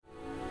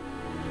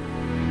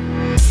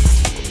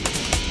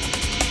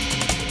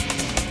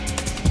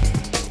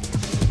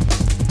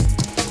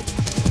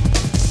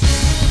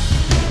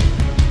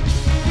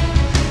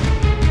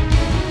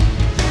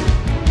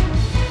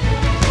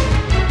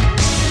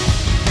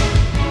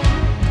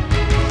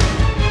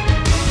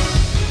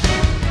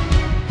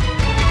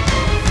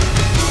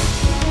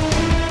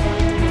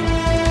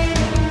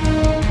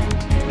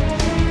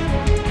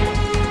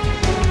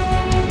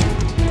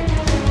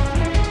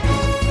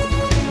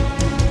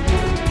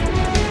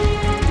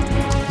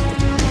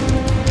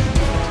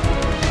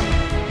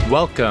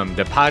Welcome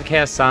to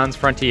Podcast Sans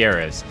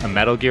Frontieres, a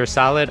Metal Gear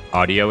Solid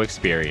audio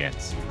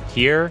experience.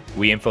 Here,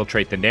 we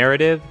infiltrate the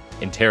narrative,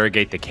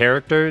 interrogate the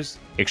characters,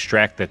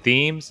 extract the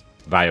themes,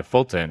 via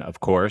Fulton,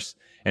 of course,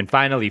 and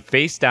finally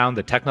face down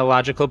the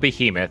technological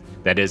behemoth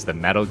that is the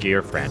Metal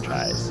Gear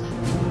franchise.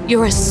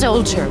 You're a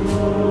soldier.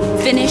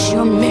 Finish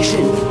your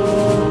mission.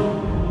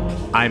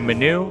 I'm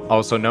Manu,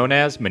 also known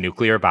as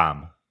Manuclear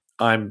Bomb.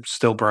 I'm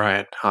still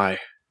Brian. Hi.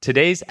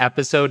 Today's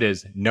episode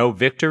is No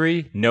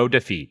Victory, No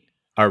Defeat,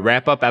 our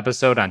wrap-up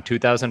episode on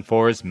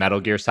 2004's Metal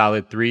Gear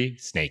Solid 3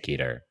 Snake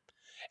Eater.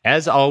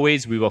 As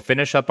always, we will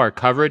finish up our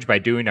coverage by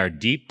doing our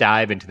deep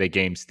dive into the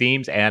game's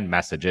themes and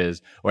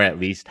messages, or at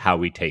least how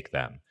we take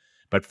them.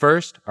 But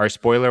first, our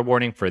spoiler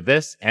warning for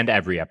this and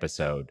every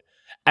episode.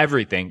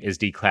 Everything is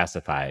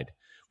declassified.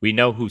 We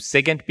know who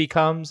Sigint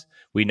becomes,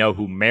 we know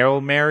who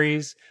Meryl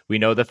marries, we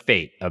know the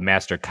fate of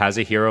Master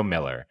Kazuhiro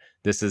Miller.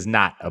 This is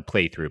not a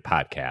playthrough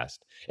podcast.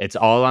 It's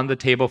all on the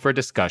table for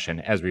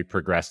discussion as we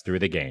progress through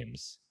the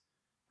games.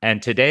 And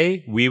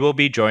today, we will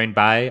be joined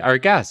by our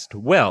guest,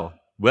 Will.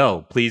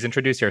 Will, please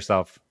introduce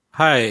yourself.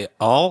 Hi,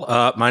 all.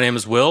 My name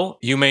is Will.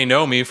 You may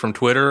know me from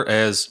Twitter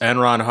as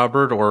Enron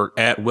Hubbard or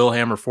at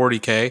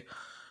Willhammer40K.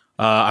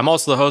 I'm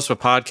also the host of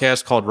a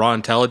podcast called Raw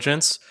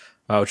Intelligence,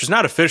 which is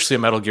not officially a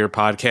Metal Gear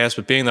podcast,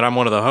 but being that I'm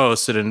one of the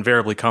hosts, it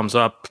invariably comes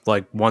up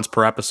like once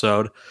per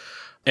episode.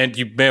 And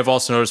you may have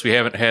also noticed we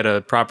haven't had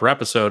a proper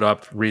episode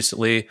up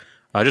recently,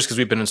 just because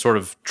we've been in sort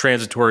of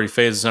transitory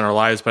phases in our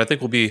lives, but I think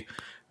we'll be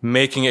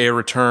making a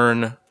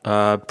return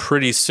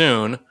pretty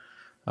soon.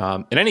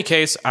 In any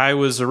case, I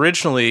was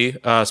originally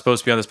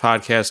supposed to be on this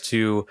podcast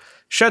to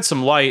shed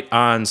some light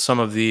on some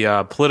of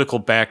the political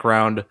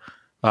background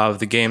of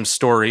the game's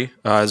story,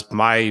 as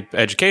my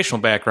educational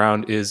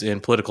background is in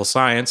political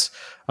science,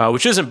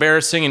 which is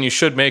embarrassing and you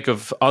should make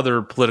of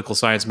other political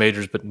science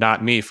majors, but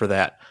not me for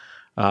that.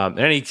 In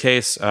any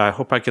case, I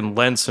hope I can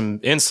lend some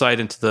insight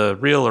into the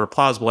real or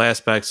plausible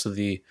aspects of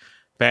the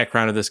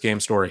background of this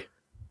game's story.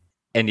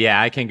 And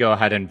yeah, I can go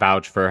ahead and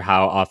vouch for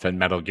how often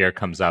Metal Gear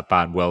comes up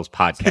on Will's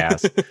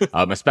podcast,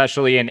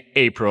 especially in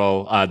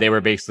April. They were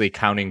basically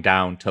counting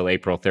down till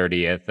April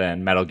 30th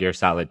and Metal Gear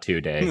Solid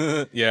 2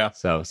 Day. Yeah.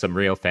 So some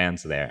real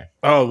fans there.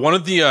 Oh, one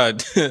of the,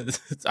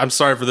 I'm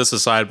sorry for this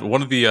aside, but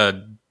one of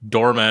the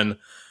doormen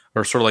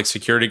or sort of like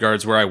security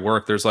guards where I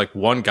work, there's like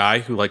one guy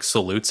who like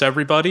salutes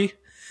everybody.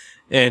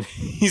 And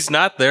he's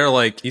not there,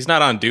 like, he's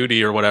not on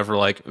duty or whatever,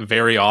 like,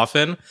 very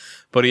often.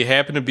 But he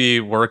happened to be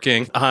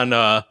working on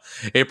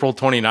April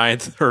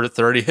 29th or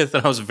 30th.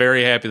 And I was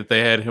very happy that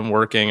they had him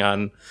working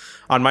on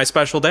my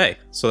special day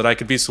so that I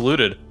could be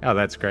saluted. Oh,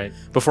 that's great.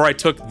 Before I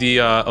took the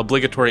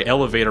obligatory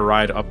elevator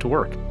ride up to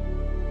work.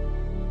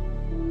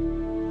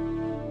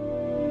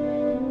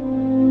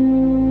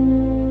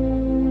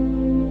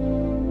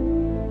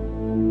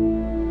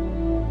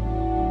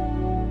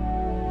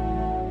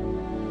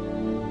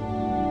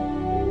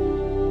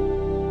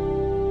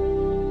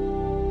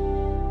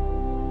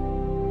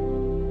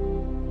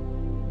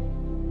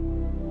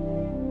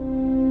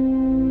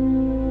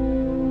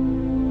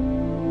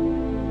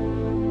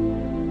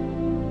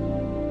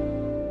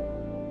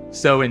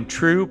 So in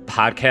true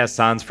Podcast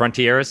Sans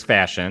Frontieres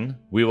fashion,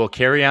 we will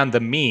carry on the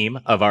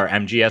meme of our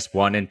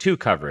MGS1 and 2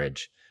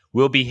 coverage.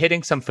 We'll be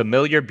hitting some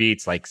familiar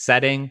beats like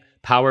setting,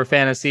 power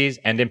fantasies,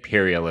 and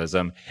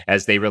imperialism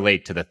as they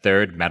relate to the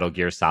third Metal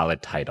Gear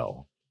Solid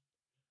title.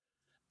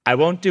 I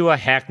won't do a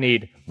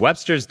hackneyed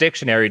Webster's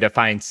Dictionary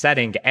define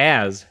setting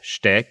as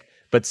shtick,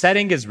 but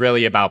setting is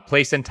really about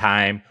place and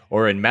time,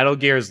 or in Metal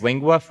Gear's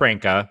lingua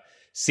franca,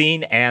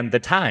 scene and the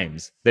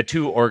times, the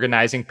two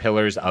organizing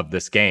pillars of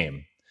this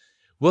game.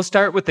 We'll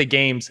start with the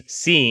game's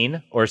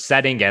scene, or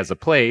setting as a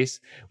place,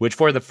 which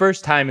for the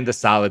first time in the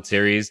Solid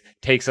series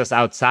takes us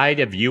outside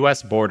of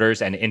US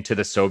borders and into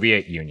the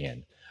Soviet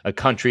Union, a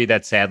country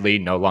that sadly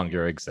no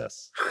longer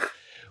exists.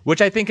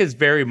 Which I think is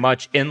very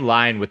much in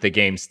line with the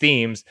game's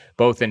themes,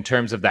 both in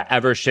terms of the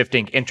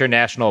ever-shifting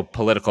international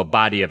political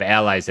body of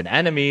allies and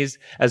enemies,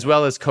 as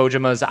well as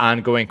Kojima's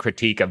ongoing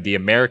critique of the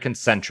American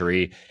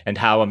century and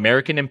how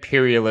American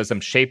imperialism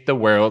shaped the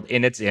world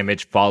in its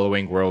image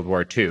following World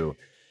War II.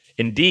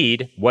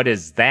 Indeed, what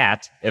is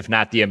that, if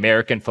not the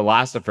American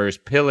philosophers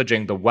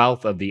pillaging the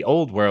wealth of the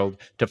old world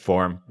to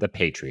form the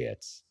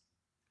Patriots?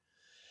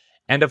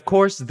 And of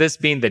course, this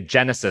being the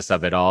genesis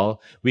of it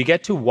all, we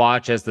get to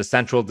watch as the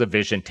Central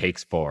Division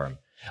takes form.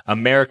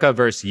 America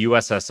versus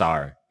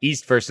USSR,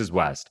 East versus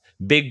West,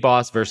 Big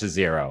Boss versus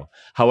Zero.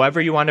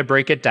 However you want to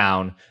break it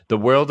down, the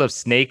world of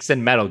Snakes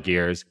and Metal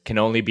Gears can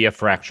only be a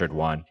fractured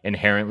one,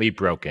 inherently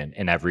broken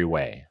in every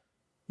way.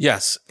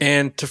 Yes,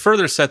 and to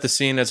further set the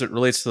scene as it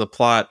relates to the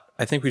plot,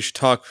 I think we should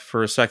talk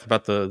for a second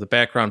about the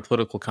background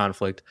political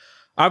conflict.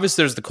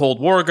 Obviously, there's the Cold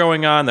War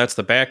going on. That's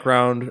the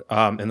background.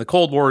 And the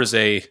Cold War is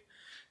a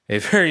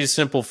very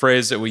simple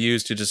phrase that we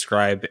use to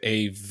describe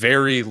a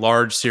very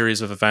large series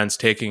of events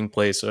taking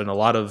place in a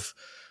lot of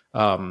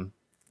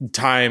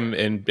time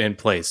and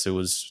place. It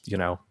was,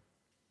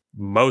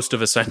 most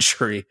of a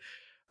century.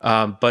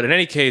 But in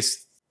any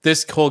case,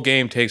 this whole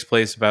game takes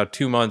place about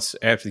 2 months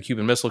after the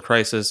Cuban Missile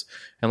Crisis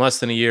and less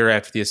than a year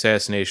after the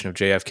assassination of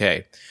JFK.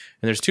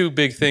 And there's two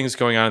big things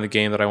going on in the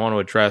game that I want to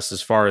address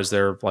as far as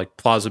their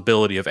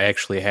plausibility of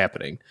actually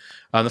happening.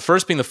 The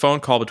first being the phone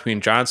call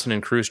between Johnson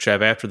and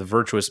Khrushchev after the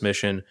Virtuous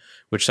mission,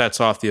 which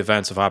sets off the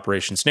events of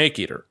Operation Snake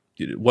Eater.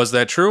 Was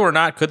that true or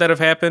not? Could that have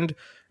happened?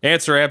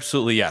 Answer,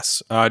 absolutely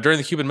yes. During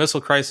the Cuban Missile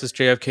Crisis,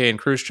 JFK and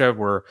Khrushchev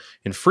were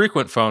in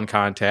frequent phone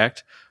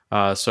contact,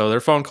 so their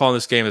phone call in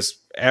this game is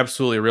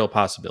absolutely a real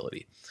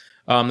possibility.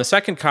 The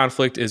second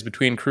conflict is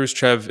between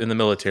Khrushchev and the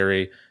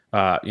military,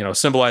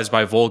 symbolized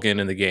by Volgin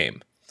in the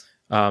game.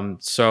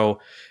 So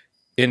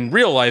in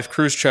real life,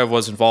 Khrushchev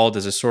was involved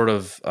as a sort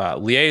of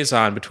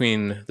liaison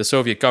between the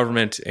Soviet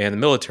government and the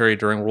military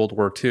during World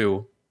War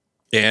II.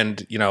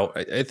 And,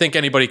 I think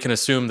anybody can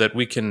assume that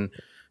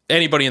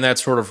anybody in that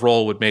sort of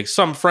role would make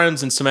some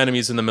friends and some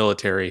enemies in the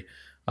military.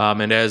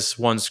 And as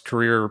one's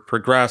career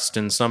progressed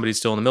and somebody's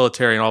still in the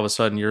military and all of a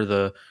sudden you're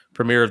the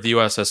premier of the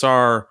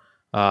USSR,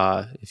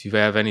 if you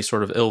have any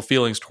sort of ill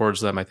feelings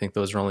towards them, I think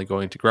those are only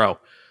going to grow.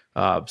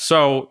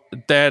 So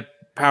that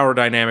power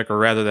dynamic, or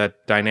rather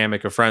that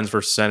dynamic of friends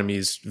versus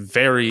enemies,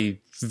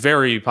 very,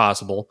 very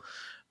possible.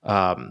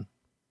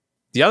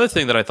 The other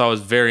thing that I thought was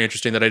very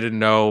interesting that I didn't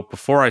know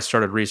before I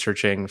started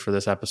researching for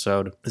this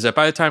episode is that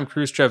by the time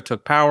Khrushchev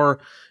took power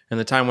and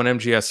the time when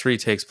MGS3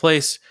 takes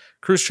place,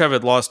 Khrushchev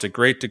had lost a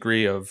great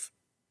degree of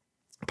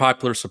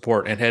popular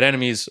support and had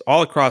enemies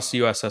all across the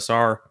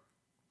USSR,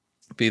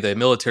 be they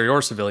military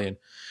or civilian.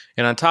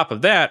 And on top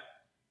of that,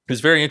 he was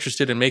very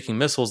interested in making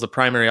missiles the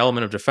primary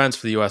element of defense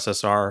for the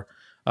USSR,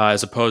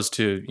 as opposed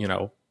to,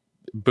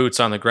 boots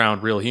on the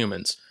ground, real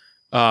humans.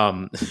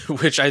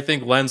 Which I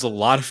think lends a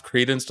lot of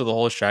credence to the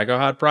whole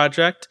Shagohod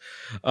project,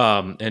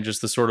 and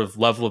just the sort of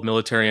level of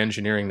military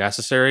engineering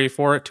necessary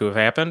for it to have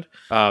happened.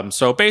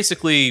 So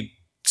basically,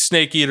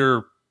 Snake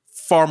Eater,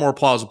 far more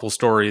plausible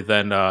story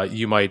than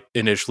you might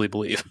initially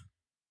believe.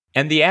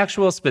 And the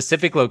actual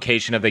specific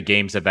location of the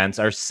game's events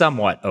are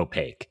somewhat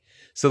opaque.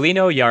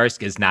 Selino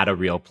Yarsk is not a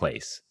real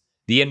place.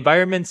 The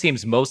environment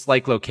seems most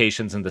like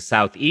locations in the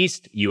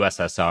southeast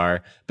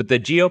USSR, but the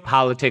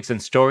geopolitics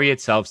and story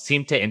itself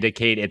seem to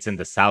indicate it's in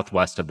the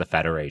southwest of the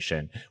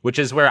Federation, which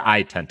is where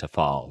I tend to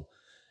fall.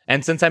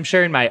 And since I'm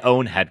sharing my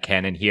own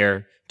headcanon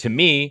here, to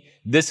me,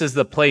 this is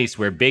the place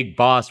where Big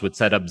Boss would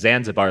set up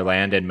Zanzibar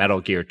land in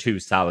Metal Gear 2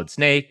 Solid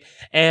Snake,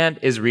 and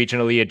is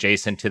regionally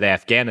adjacent to the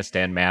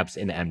Afghanistan maps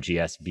in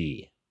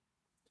MGS-V.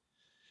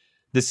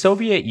 The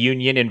Soviet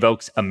Union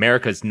invokes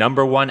America's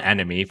number one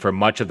enemy for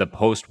much of the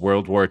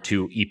post-World War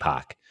II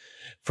epoch.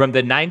 From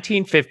the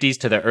 1950s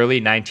to the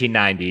early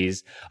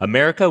 1990s,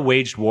 America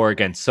waged war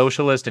against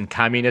socialist and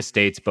communist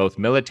states both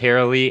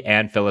militarily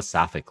and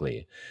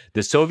philosophically.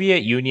 The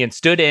Soviet Union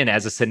stood in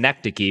as a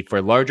synecdoche for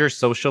larger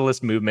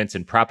socialist movements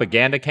and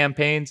propaganda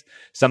campaigns,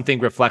 something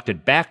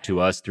reflected back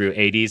to us through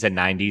 80s and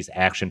 90s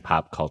action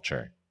pop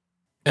culture.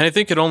 And I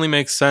think it only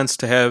makes sense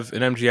to have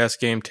an MGS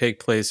game take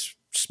place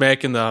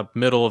smack in the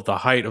middle of the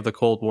height of the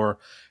Cold War.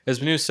 As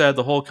Manu said,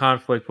 the whole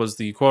conflict was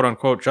the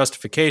quote-unquote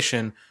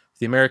justification of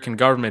the American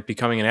government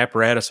becoming an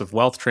apparatus of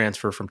wealth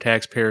transfer from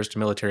taxpayers to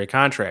military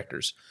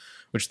contractors,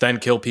 which then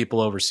kill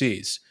people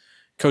overseas.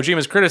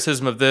 Kojima's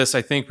criticism of this,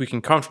 I think we can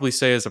comfortably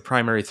say, is a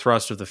primary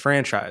thrust of the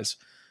franchise.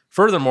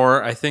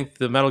 Furthermore, I think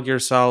the Metal Gear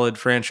Solid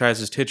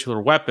franchise's titular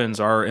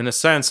weapons are, in a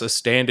sense, a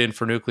stand-in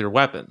for nuclear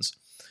weapons.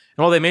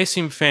 And while they may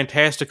seem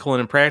fantastical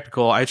and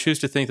impractical, I choose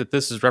to think that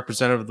this is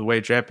representative of the way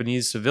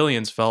Japanese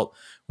civilians felt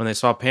when they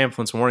saw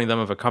pamphlets warning them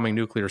of a coming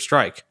nuclear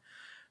strike.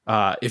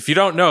 If you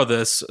don't know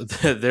this,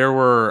 there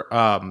were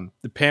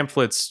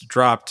pamphlets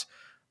dropped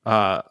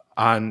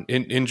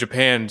in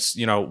Japan's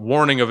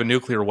warning of a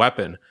nuclear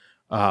weapon.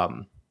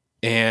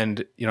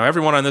 And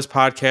everyone on this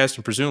podcast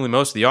and presumably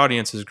most of the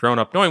audience has grown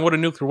up knowing what a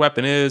nuclear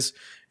weapon is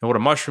and what a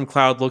mushroom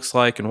cloud looks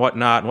like and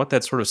whatnot and what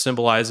that sort of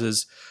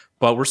symbolizes.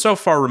 But we're so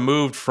far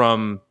removed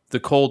from the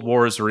Cold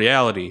War as a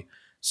reality.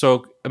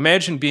 So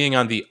imagine being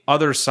on the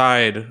other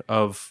side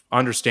of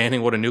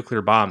understanding what a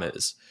nuclear bomb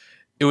is.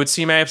 It would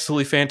seem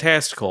absolutely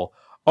fantastical.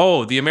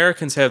 Oh, the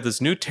Americans have this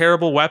new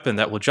terrible weapon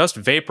that will just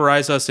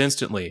vaporize us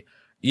instantly.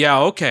 Yeah,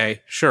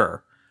 okay,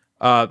 sure.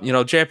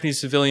 Japanese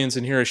civilians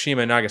in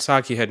Hiroshima and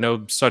Nagasaki had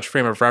no such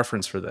frame of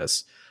reference for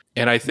this.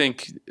 And I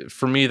think,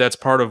 for me, that's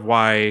part of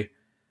why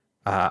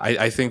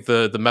I think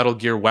the Metal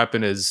Gear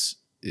weapon is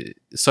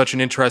such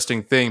an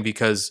interesting thing,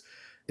 because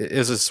it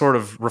is a sort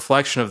of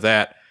reflection of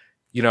that.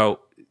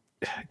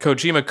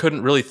 Kojima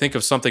couldn't really think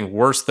of something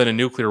worse than a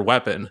nuclear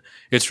weapon.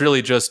 It's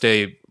really just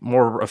a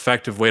more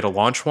effective way to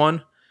launch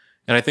one.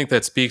 And I think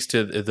that speaks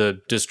to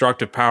the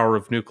destructive power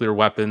of nuclear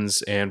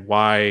weapons and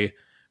why,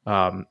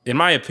 in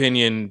my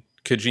opinion,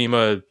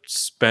 Kojima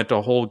spent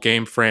a whole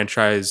game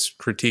franchise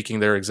critiquing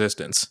their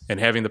existence and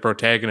having the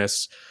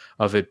protagonists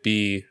of it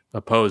be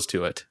opposed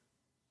to it.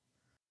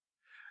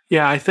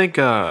 Yeah, I think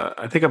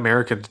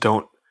Americans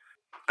don't.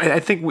 I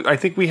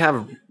think we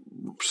have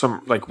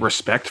some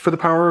respect for the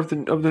power of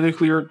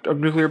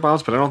nuclear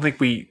bombs, but I don't think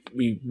we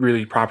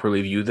really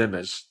properly view them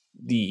as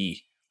the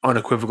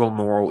unequivocal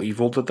moral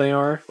evil that they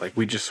are.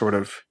 We just sort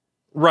of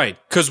Right,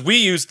 because we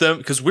used them,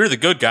 because we're the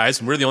good guys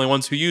and we're the only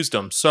ones who used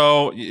them.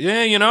 So,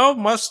 yeah,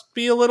 must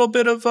be a little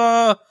bit of,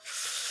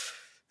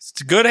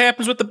 good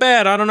happens with the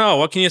bad. I don't know.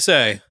 What can you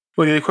say?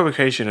 Well, the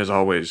equivocation is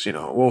always,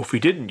 well, if we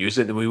didn't use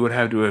it, then we would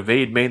have to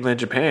evade mainland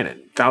Japan and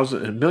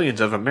thousands and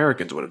millions of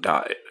Americans would have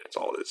died.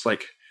 It's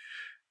like,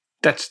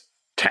 that's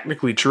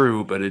technically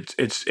true, but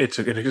it's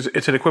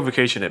an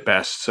equivocation at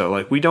best. So,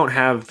 like, we don't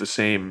have the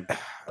same.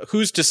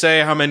 Who's to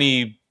say how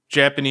many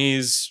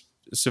Japanese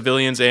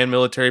civilians and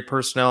military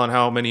personnel and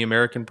how many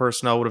American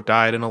personnel would have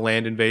died in a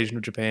land invasion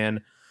of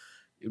Japan?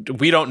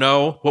 We don't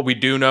know. What we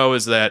do know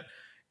is that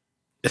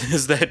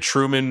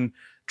Truman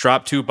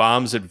dropped 2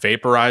 bombs that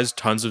vaporized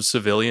tons of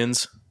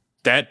civilians.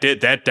 That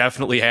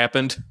definitely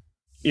happened.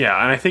 Yeah,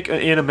 and I think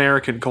in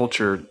American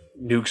culture,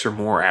 nukes are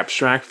more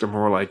abstract. They're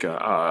more like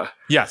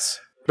yes.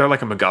 They're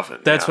like a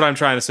MacGuffin. That's what I'm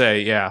trying to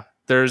say. Yeah.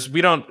 And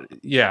we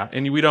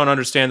don't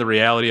understand the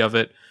reality of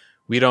it.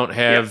 We don't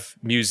have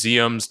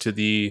museums to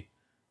the,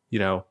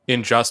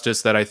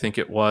 injustice that I think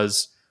it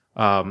was.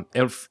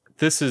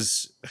 This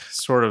is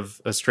sort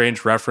of a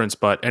strange reference,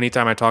 but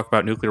anytime I talk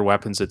about nuclear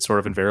weapons, it sort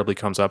of invariably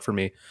comes up for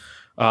me.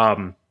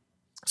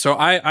 So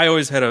I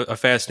always had a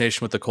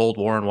fascination with the Cold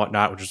War and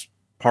whatnot, which is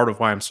part of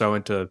why I'm so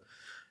into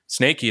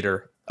Snake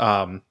Eater.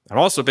 I'm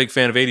also a big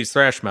fan of 80s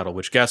thrash metal,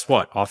 which, guess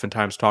what?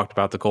 Oftentimes talked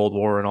about the Cold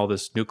War and all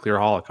this nuclear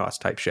holocaust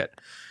type shit.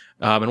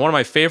 And one of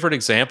my favorite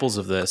examples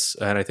of this,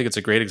 and I think it's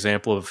a great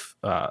example of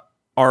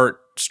art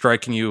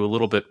striking you a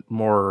little bit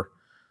more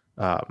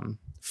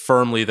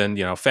firmly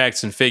than,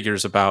 facts and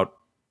figures about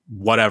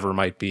whatever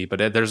might be.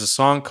 But there's a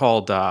song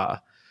called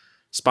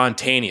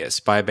Spontaneous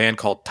by a band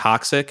called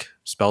Toxic,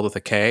 spelled with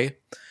a K.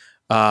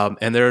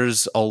 And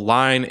there's a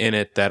line in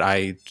it that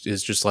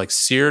is just like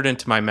seared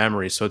into my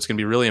memory. So it's going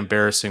to be really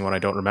embarrassing when I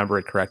don't remember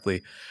it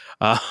correctly.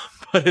 But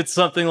it's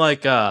something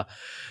like, they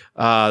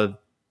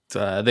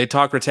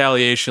talk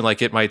retaliation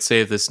like it might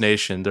save this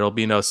nation. There'll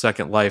be no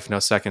second life, no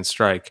second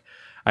strike.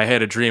 I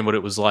had a dream what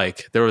it was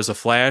like. There was a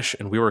flash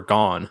and we were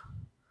gone.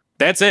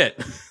 That's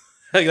it.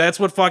 Like, that's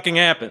what fucking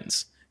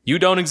happens. You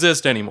don't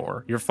exist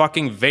anymore. You're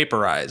fucking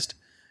vaporized.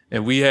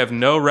 And we have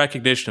no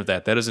recognition of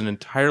that. That is an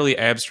entirely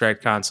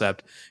abstract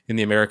concept in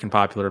the American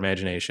popular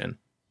imagination.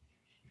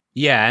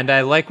 Yeah, and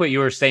I like what you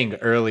were saying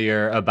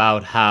earlier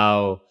about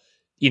how,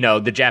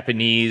 the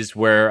Japanese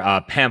were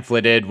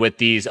pamphleted with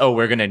these,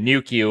 we're going to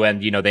nuke you,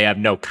 and, they have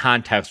no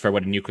context for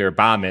what a nuclear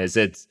bomb is.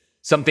 It's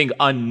something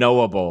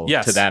unknowable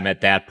to them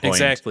at that point.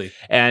 Exactly.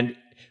 And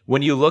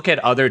when you look at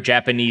other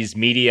Japanese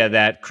media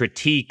that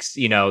critiques,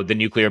 the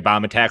nuclear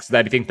bomb attacks,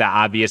 I think the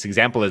obvious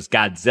example is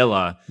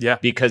Godzilla. Yeah.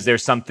 Because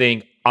there's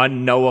something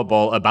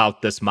unknowable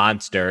about this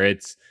monster.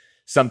 It's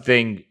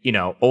something,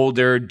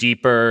 older,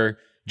 deeper,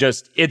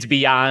 just it's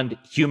beyond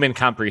human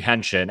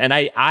comprehension. And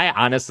I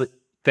honestly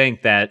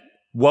think that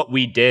what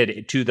we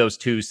did to those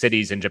 2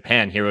 cities in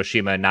Japan,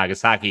 Hiroshima and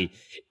Nagasaki,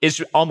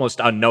 is almost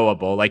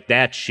unknowable. Like,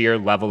 that sheer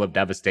level of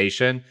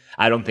devastation,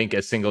 I don't think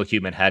a single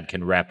human head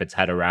can wrap its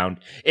head around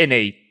in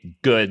a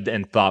good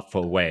and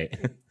thoughtful way.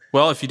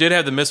 Well, if you did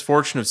have the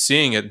misfortune of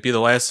seeing it, it'd be the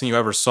last thing you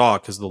ever saw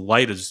because the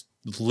light is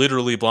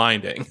literally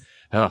blinding.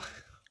 Ugh.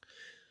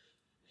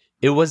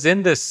 It was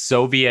in this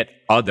Soviet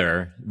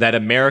other that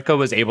America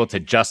was able to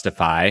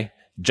justify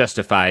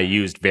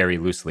used very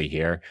loosely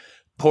here,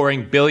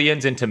 pouring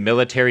billions into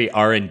military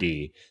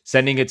R&D,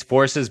 sending its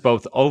forces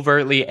both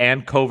overtly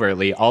and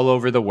covertly all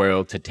over the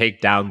world to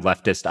take down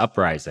leftist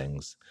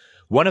uprisings.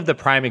 One of the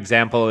prime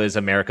examples is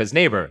America's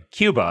neighbor,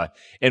 Cuba,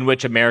 in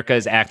which America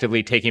is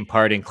actively taking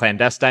part in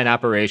clandestine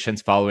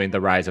operations following the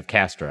rise of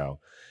Castro.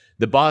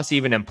 The boss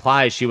even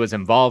implies she was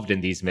involved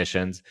in these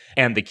missions,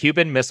 and the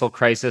Cuban Missile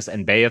Crisis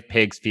and Bay of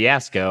Pigs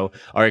fiasco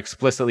are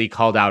explicitly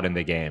called out in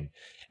the game.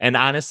 And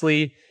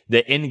honestly,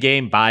 the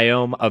in-game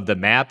biome of the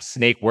maps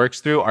Snake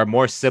works through are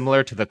more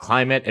similar to the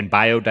climate and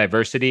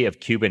biodiversity of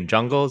Cuban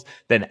jungles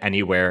than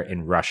anywhere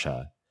in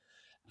Russia.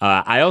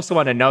 I also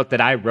want to note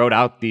that I wrote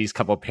out these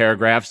couple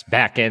paragraphs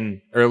back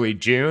in early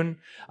June,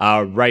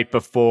 right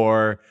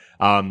before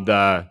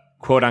the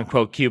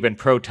quote-unquote Cuban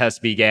protests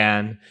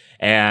began.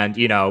 And,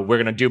 we're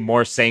going to do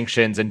more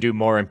sanctions and do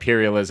more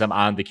imperialism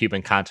on the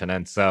Cuban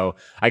continent. So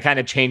I kind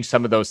of changed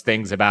some of those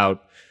things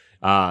about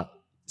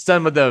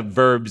some of the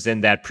verbs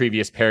in that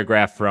previous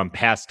paragraph from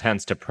past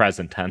tense to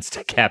present tense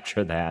to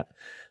capture that.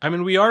 I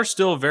mean, we are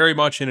still very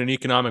much in an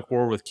economic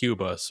war with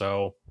Cuba,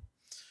 so,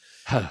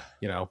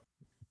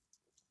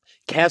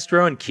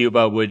 Castro and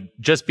Cuba would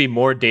just be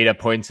more data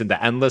points in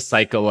the endless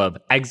cycle of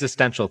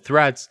existential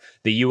threats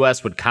the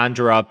U.S. would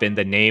conjure up in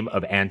the name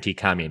of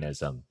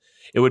anti-communism.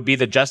 It would be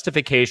the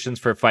justifications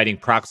for fighting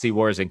proxy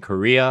wars in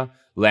Korea,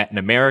 Latin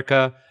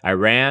America,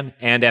 Iran,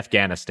 and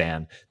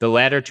Afghanistan, the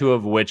latter 2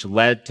 of which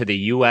led to the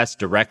U.S.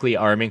 directly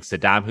arming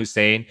Saddam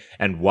Hussein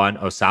and one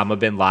Osama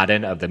bin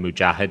Laden of the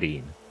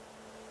Mujahideen.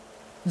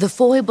 The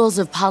foibles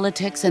of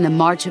politics and a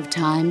march of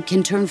time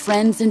can turn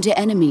friends into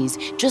enemies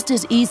just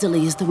as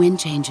easily as the wind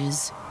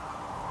changes.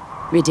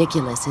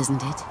 Ridiculous,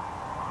 isn't it?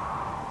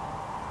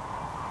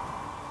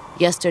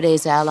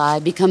 Yesterday's ally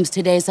becomes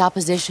today's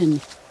opposition,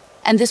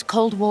 and this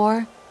Cold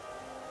War,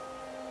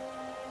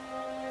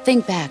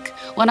 Think back.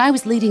 When I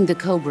was leading the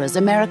Cobras,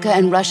 America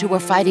and Russia were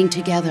fighting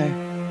together.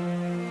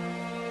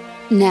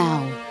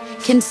 Now,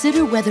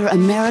 consider whether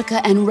America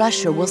and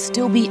Russia will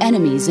still be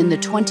enemies in the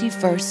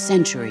 21st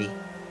century.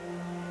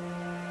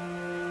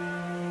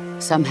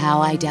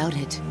 Somehow I doubt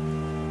it.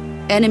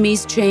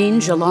 Enemies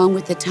change along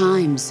with the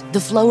times, the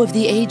flow of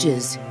the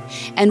ages,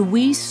 and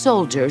we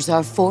soldiers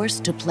are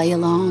forced to play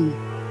along.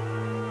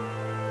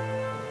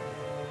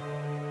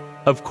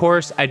 Of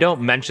course, I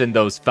don't mention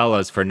those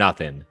fellas for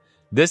nothing.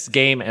 This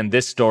game and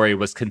this story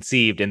was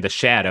conceived in the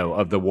shadow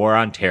of the War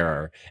on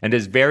Terror and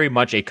is very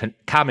much a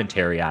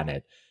commentary on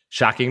it.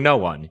 Shocking no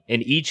one,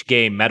 in each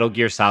game, Metal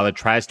Gear Solid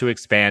tries to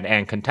expand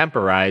and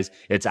contemporize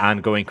its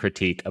ongoing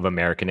critique of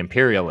American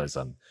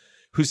imperialism.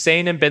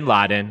 Hussein and bin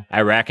Laden,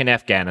 Iraq and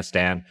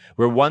Afghanistan,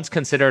 were once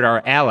considered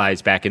our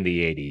allies back in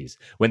the 80s,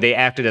 when they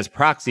acted as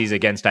proxies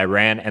against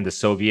Iran and the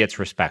Soviets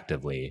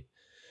respectively.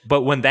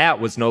 But when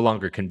that was no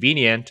longer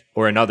convenient,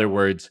 or in other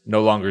words,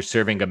 no longer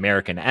serving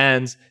American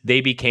ends,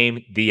 they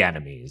became the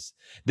enemies.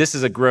 This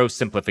is a gross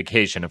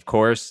simplification, of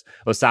course.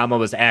 Osama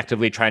was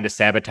actively trying to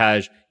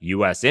sabotage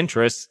U.S.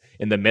 interests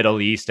in the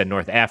Middle East and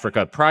North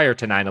Africa prior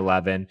to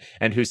 9/11,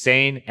 and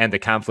Hussein and the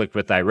conflict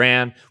with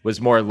Iran was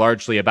more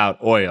largely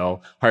about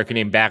oil,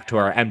 harkening back to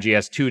our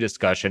MGS2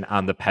 discussion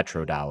on the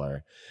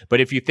petrodollar. But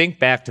if you think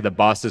back to the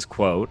boss's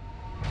quote,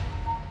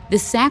 "The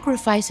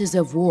sacrifices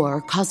of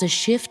war cause a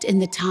shift in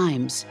the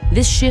times.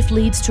 This shift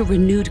leads to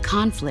renewed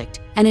conflict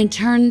and in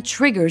turn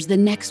triggers the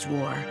next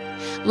war.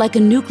 Like a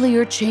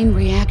nuclear chain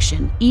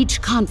reaction, each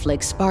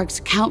conflict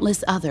sparks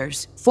countless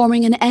others,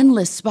 forming an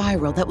endless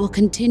spiral that will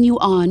continue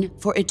on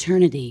for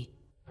eternity."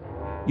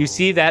 You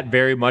see that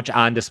very much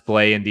on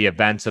display in the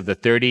events of the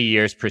 30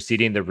 years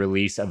preceding the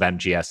release of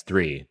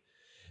MGS3.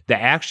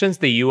 The actions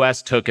the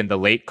U.S. took in the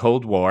late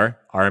Cold War,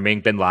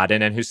 arming bin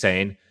Laden and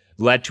Hussein,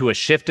 led to a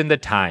shift in the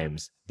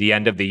times, the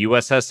end of the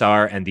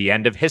USSR and the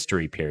end of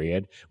history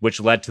period, which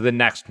led to the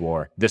next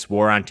war, this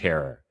War on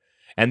Terror.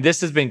 And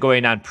this has been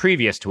going on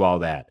previous to all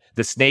that,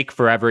 the snake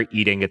forever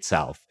eating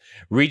itself.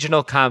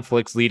 Regional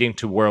conflicts leading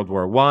to World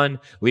War I,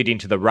 leading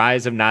to the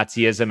rise of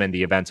Nazism and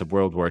the events of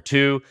World War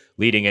II,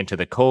 leading into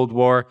the Cold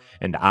War,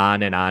 and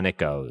on it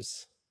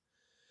goes.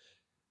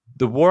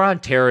 The War on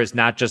Terror is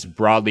not just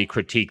broadly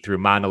critiqued through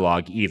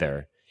monologue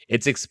either.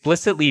 It's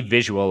explicitly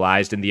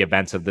visualized in the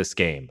events of this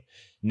game.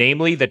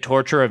 Namely, the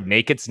torture of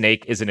Naked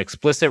Snake is an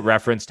explicit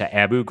reference to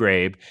Abu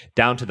Ghraib,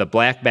 down to the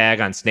black bag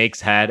on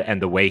Snake's head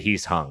and the way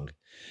he's hung.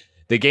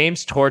 The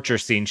game's torture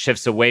scene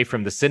shifts away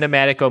from the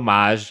cinematic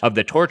homage of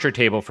the torture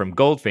table from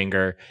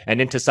Goldfinger and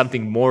into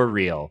something more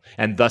real,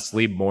 and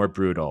thusly more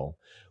brutal.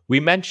 We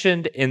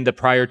mentioned in the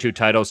prior two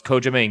titles,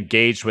 Kojima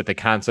engaged with the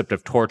concept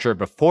of torture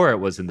before it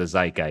was in the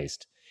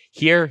zeitgeist.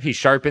 Here, he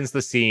sharpens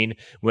the scene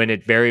when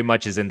it very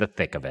much is in the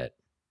thick of it.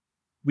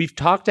 We've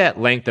talked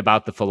at length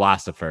about the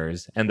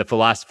philosophers and the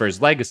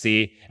philosophers'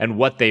 legacy and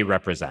what they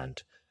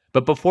represent.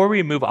 But before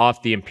we move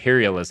off the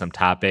imperialism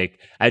topic,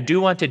 I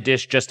do want to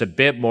dish just a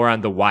bit more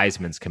on the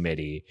Wiseman's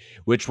Committee,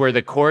 which were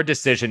the core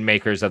decision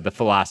makers of the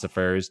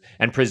philosophers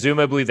and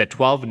presumably the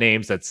 12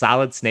 names that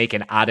Solid Snake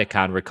and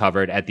Otacon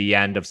recovered at the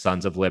end of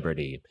Sons of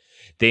Liberty.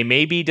 They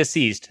may be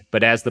deceased,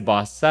 but as the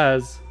boss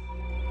says,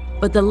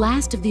 but the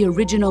last of the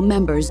original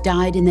members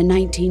died in the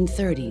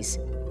 1930s.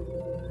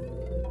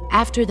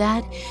 After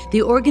that,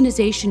 the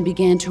organization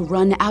began to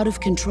run out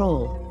of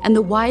control, and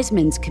the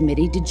Wiseman's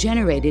Committee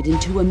degenerated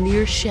into a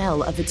mere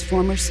shell of its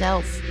former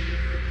self.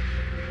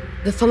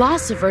 The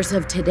philosophers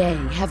of today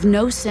have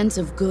no sense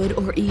of good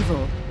or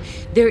evil.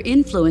 Their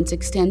influence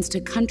extends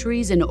to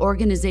countries and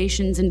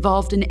organizations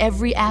involved in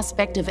every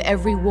aspect of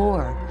every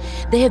war.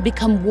 They have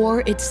become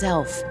war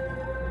itself.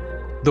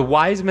 The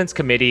Wiseman's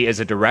Committee is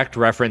a direct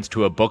reference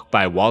to a book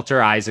by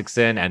Walter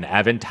Isaacson and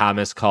Evan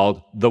Thomas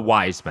called The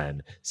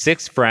Wisemen: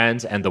 6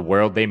 Friends and the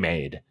World They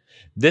Made.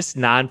 This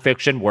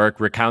nonfiction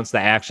work recounts the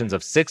actions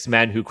of 6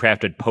 men who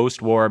crafted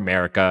post-war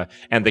America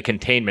and the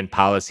containment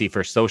policy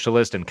for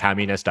socialist and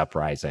communist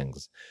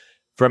uprisings.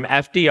 From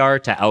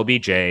FDR to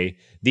LBJ,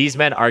 these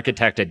men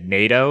architected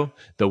NATO,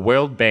 the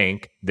World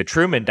Bank, the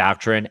Truman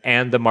Doctrine,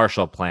 and the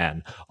Marshall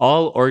Plan,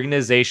 all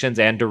organizations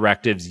and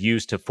directives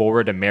used to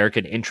forward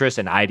American interests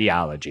and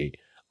ideology,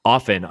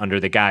 often under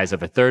the guise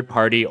of a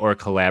third-party or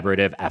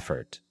collaborative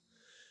effort.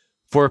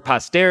 For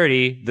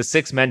posterity, the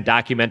 6 men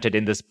documented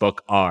in this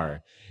book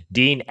are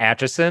Dean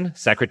Acheson,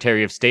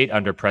 Secretary of State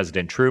under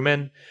President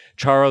Truman;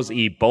 Charles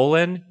E.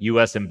 Bolin,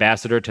 U.S.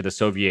 Ambassador to the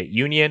Soviet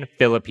Union,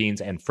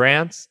 Philippines, and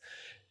France;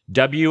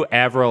 W.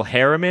 Averell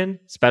Harriman,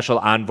 Special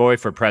Envoy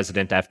for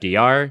President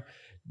FDR;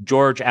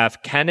 George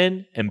F.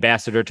 Kennan,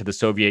 Ambassador to the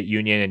Soviet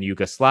Union and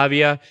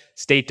Yugoslavia,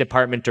 State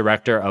Department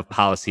Director of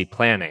Policy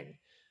Planning;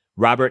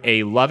 Robert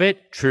A.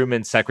 Lovett,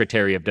 Truman's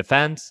Secretary of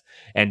Defense;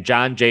 and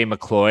John J.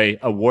 McCloy,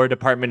 a War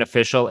Department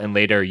official and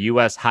later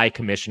U.S. High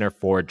Commissioner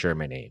for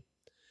Germany.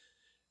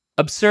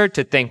 Absurd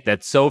to think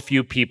that so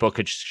few people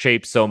could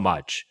shape so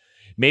much.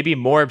 Maybe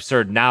more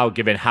absurd now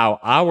given how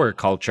our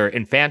culture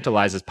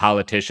infantilizes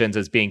politicians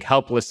as being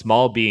helpless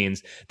small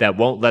beings that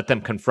won't let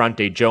them confront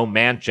a Joe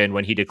Manchin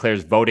when he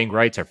declares voting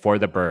rights are for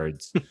the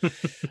birds.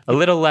 A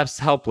little less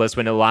helpless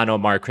when Ilhan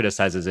Omar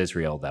criticizes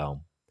Israel,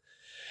 though.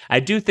 I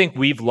do think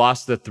we've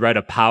lost the thread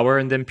of power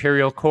in the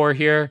Imperial core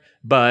here,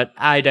 but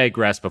I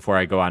digress before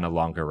I go on a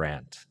longer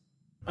rant.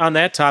 On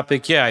that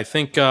topic, yeah, I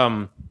think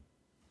to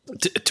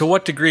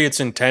what degree it's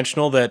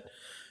intentional that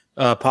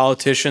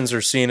politicians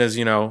are seen as,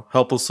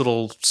 helpless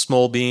little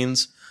small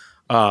beans.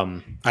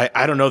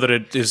 I don't know that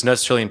it is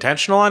necessarily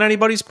intentional on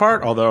anybody's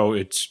part, although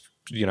it's,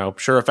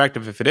 sure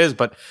effective if it is.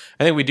 But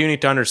I think we do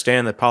need to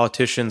understand that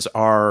politicians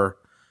are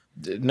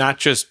not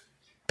just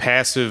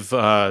passive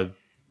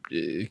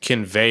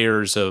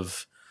conveyors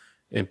of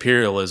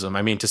imperialism.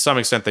 I mean, to some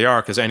extent they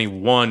are, because any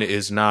one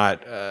is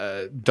not,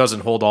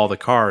 doesn't hold all the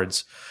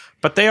cards.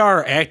 But they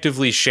are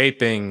actively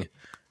shaping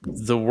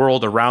the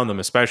world around them,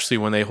 especially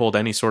when they hold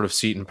any sort of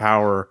seat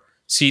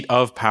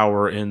of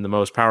power in the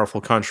most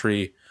powerful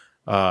country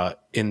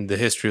in the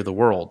history of the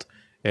world.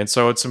 And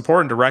so it's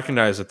important to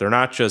recognize that they're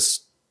not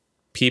just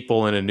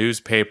people in a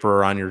newspaper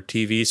or on your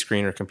TV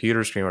screen or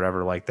computer screen or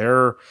whatever. Like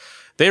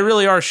they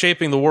really are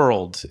shaping the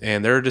world,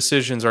 and their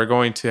decisions are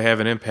going to have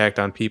an impact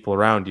on people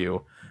around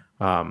you.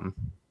 And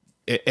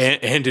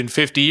in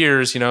 50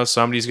 years,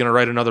 somebody's going to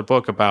write another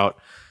book about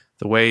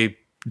the way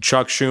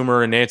Chuck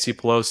Schumer and Nancy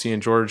Pelosi and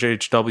George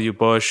H.W.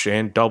 Bush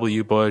and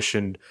W. Bush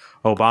and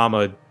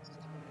Obama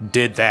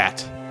did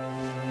that.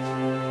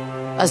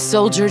 A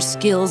soldier's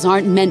skills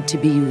aren't meant to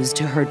be used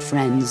to hurt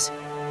friends.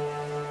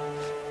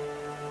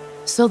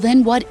 So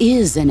then what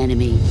is an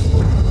enemy?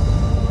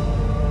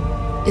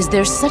 Is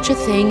there such a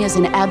thing as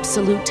an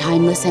absolute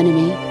timeless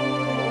enemy?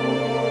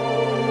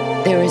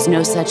 There is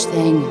no such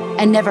thing,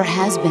 and never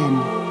has been.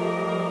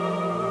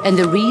 And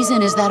the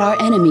reason is that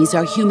our enemies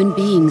are human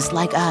beings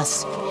like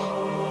us.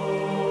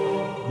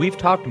 We've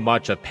talked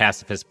much of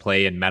pacifist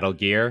play in Metal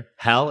Gear.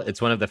 Hell,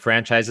 it's one of the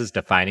franchise's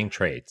defining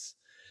traits.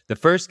 The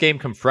first game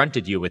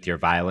confronted you with your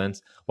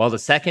violence, while the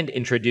second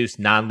introduced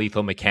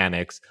non-lethal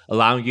mechanics,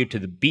 allowing you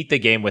to beat the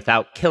game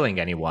without killing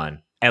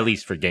anyone, at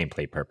least for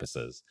gameplay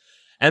purposes.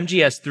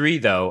 MGS3,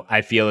 though,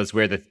 I feel is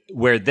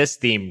where this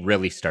theme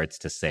really starts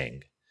to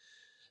sing.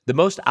 The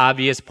most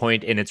obvious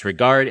point in its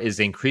regard is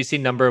the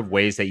increasing number of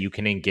ways that you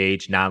can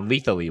engage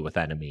non-lethally with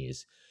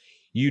enemies.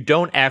 You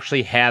don't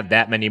actually have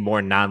that many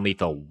more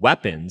non-lethal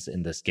weapons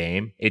in this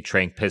game. A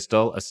tranq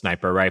pistol, a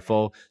sniper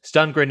rifle,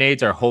 stun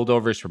grenades are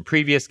holdovers from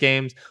previous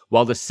games,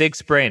 while the SIG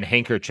spray and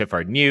handkerchief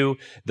are new,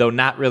 though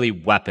not really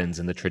weapons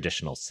in the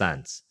traditional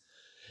sense.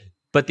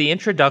 But the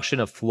introduction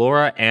of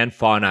flora and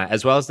fauna,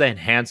 as well as the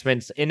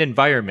enhancements in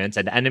environments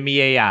and enemy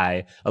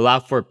AI, allow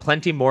for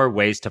plenty more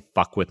ways to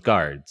fuck with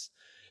guards.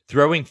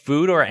 Throwing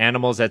food or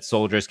animals at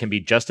soldiers can be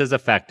just as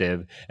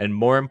effective, and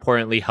more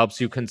importantly helps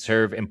you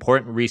conserve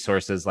important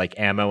resources like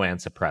ammo and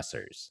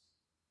suppressors.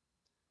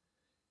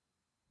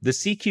 The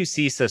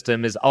CQC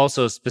system is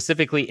also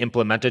specifically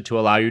implemented to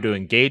allow you to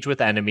engage with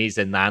enemies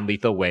in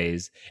non-lethal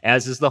ways,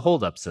 as is the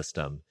hold-up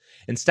system.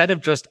 Instead of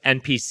just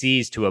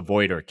NPCs to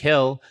avoid or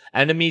kill,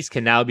 enemies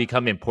can now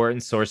become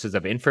important sources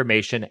of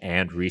information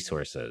and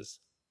resources.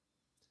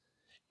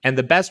 And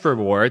the best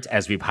rewards,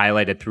 as we've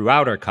highlighted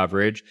throughout our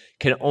coverage,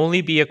 can only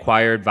be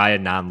acquired via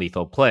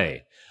non-lethal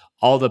play.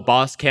 All the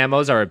boss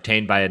camos are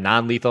obtained via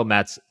non-lethal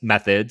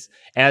methods,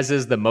 as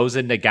is the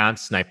Mosin Nagant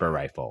sniper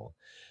rifle.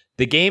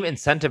 The game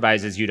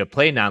incentivizes you to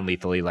play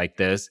non-lethally like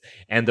this,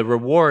 and the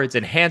rewards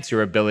enhance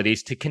your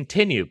abilities to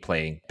continue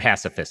playing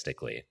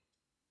pacifistically.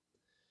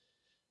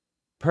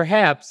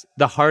 Perhaps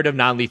the heart of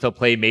non-lethal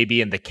play may be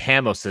in the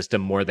camo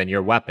system more than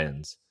your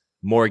weapons.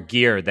 More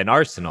gear than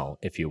arsenal,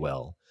 if you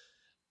will.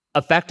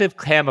 Effective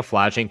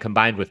camouflaging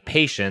combined with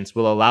patience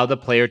will allow the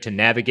player to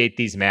navigate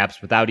these maps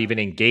without even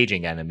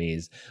engaging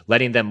enemies,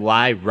 letting them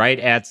lie right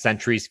at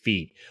sentries'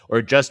 feet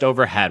or just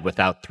overhead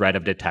without threat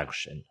of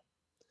detection.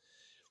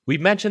 We've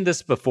mentioned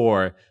this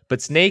before,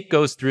 but Snake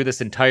goes through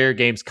this entire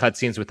game's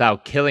cutscenes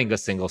without killing a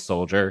single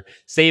soldier,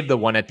 save the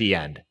one at the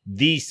end,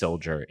 the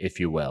soldier, if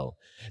you will.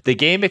 The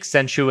game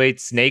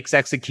accentuates Snake's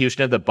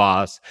execution of the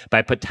boss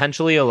by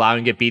potentially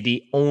allowing it be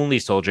the only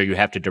soldier you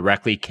have to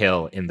directly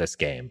kill in this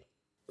game.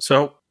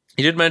 So,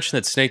 you did mention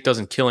that Snake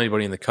doesn't kill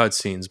anybody in the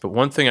cutscenes, but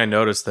one thing I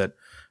noticed that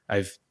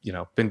I've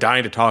been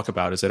dying to talk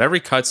about is that every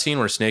cutscene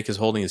where Snake is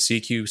holding his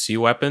CQC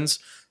weapons,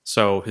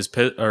 so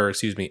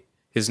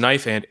his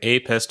knife and a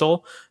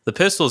pistol, the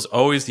pistol is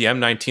always the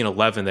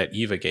M1911 that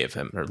Eva gave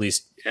him, or at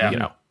least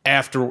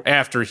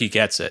after he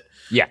gets it.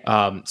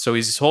 Yeah. So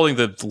he's holding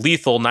the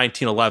lethal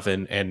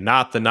 1911 and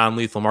not the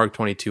non-lethal Mark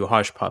 22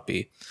 Hush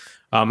Puppy.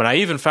 And I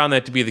even found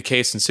that to be the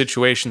case in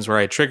situations where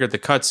I triggered the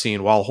cutscene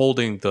while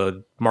holding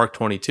the Mark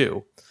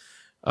 22.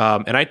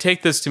 And I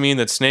take this to mean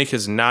that Snake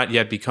has not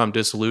yet become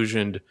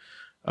disillusioned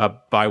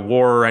by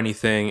war or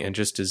anything and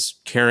just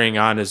is carrying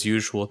on as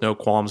usual with no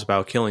qualms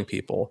about killing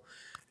people.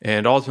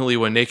 And ultimately,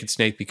 when Naked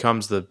Snake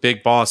becomes the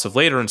big boss of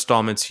later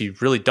installments, he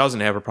really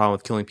doesn't have a problem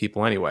with killing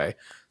people anyway.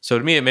 So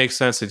to me, it makes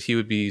sense that he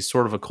would be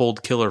sort of a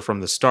cold killer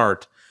from the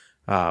start.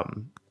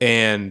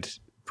 And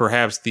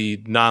perhaps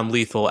the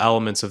non-lethal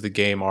elements of the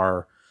game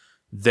are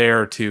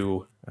there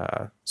to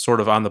sort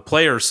of on the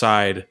player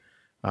side,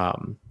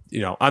 on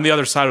the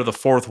other side of the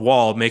fourth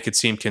wall, make it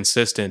seem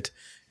consistent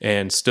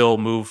and still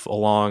move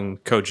along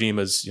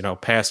Kojima's,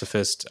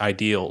 pacifist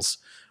ideals,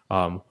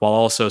 while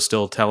also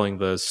still telling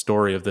the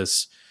story of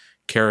this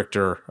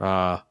character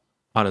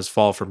on his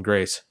fall from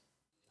grace.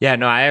 Yeah,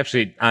 no, I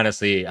actually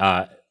honestly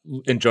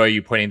enjoy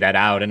you pointing that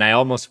out. And I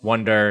almost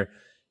wonder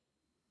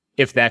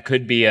if that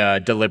could be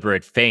a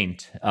deliberate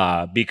feint,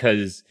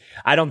 because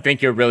I don't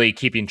think you're really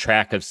keeping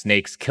track of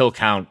Snake's kill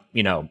count,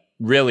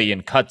 really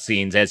in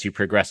cutscenes as you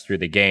progress through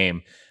the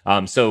game.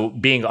 So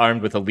being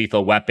armed with a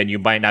lethal weapon, you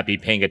might not be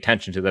paying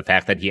attention to the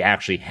fact that he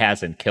actually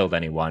hasn't killed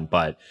anyone.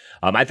 But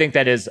I think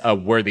that is a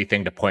worthy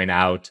thing to point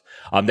out,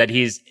 that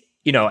he's,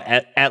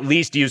 at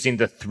least using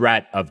the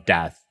threat of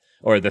death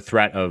or the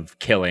threat of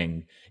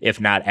killing, if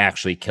not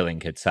actually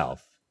killing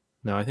itself.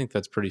 No, I think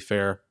that's pretty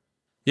fair.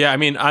 Yeah, I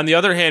mean, on the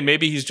other hand,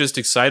 maybe he's just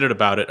excited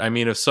about it. I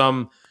mean, if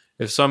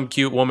some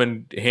cute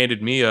woman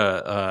handed me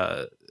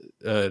a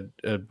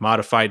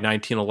modified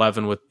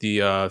 1911 with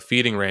the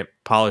feeding ramp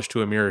polished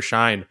to a mirror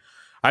shine,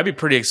 I'd be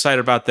pretty excited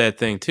about that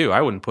thing too.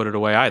 I wouldn't put it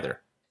away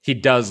either. He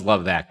does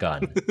love that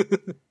gun.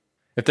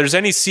 If there's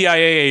any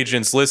CIA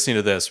agents listening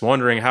to this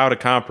wondering how to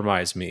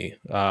compromise me,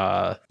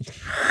 well,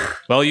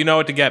 you know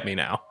what to get me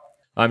now.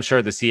 I'm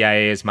sure the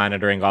CIA is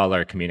monitoring all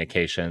our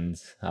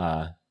communications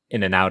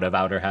in and out of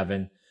Outer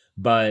Heaven.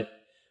 But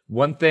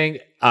one thing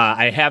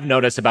I have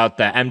noticed about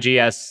the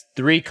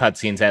MGS3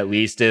 cutscenes, at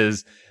least,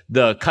 is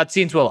the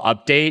cutscenes will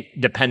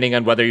update depending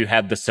on whether you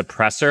have the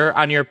suppressor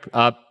on your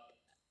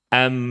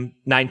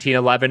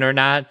M1911 or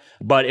not,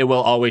 but it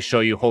will always show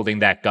you holding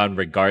that gun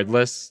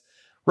regardless.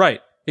 Right.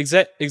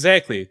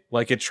 Exactly.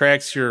 Like it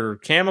tracks your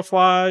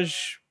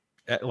camouflage,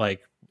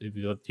 like if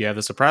you have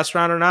the suppressor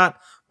on or not,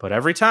 but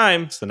every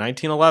time it's the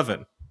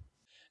 1911.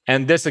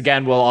 And this,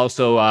 again, will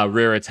also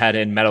rear its head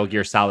in Metal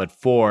Gear Solid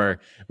 4,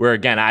 where,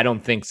 again, I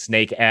don't think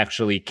Snake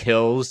actually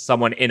kills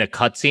someone in a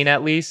cutscene,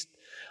 at least.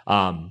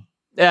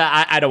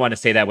 I don't want to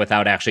say that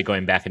without actually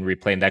going back and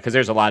replaying that, because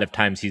there's a lot of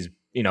times he's,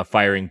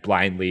 firing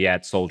blindly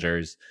at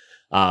soldiers.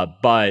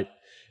 But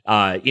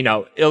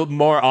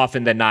more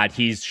often than not,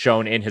 he's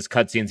shown in his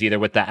cutscenes either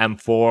with the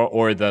M4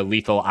 or the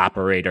lethal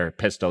operator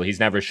pistol. He's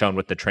never shown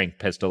with the tranq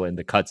pistol in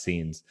the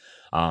cutscenes,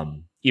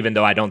 even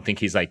though I don't think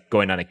he's like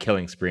going on a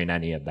killing spree in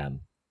any of them.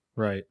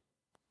 Right.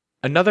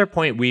 Another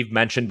point we've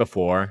mentioned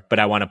before, but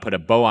I want to put a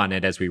bow on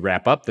it as we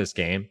wrap up this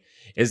game,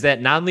 is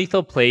that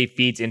non-lethal play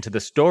feeds into the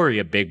story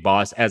of Big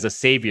Boss as a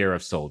savior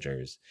of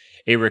soldiers,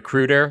 a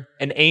recruiter,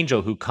 an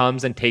angel who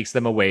comes and takes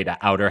them away to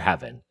Outer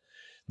Heaven.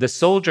 The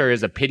soldier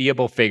is a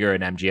pitiable figure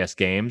in MGS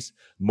games,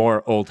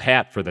 more old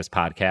hat for this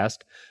podcast,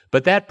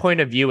 but that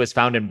point of view is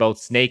found in both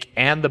Snake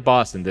and the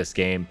boss in this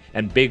game,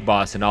 and Big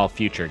Boss in all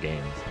future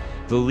games.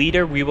 The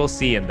leader we will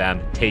see in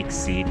them takes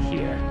seed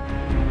here.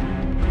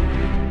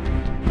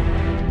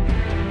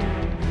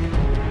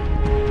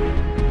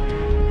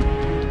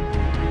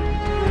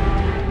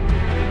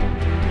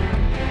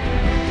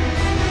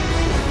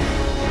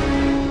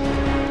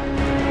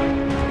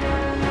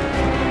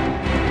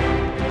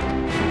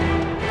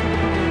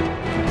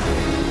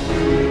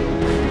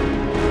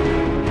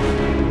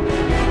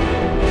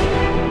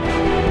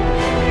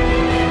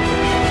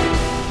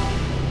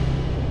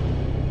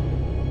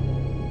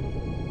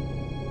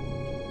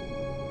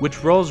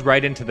 Which rolls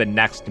right into the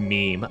next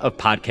meme of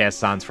Podcast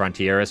Sans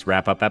Frontieres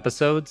wrap-up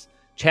episodes,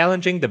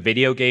 challenging the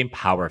video game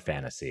power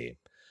fantasy.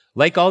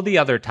 Like all the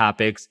other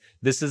topics,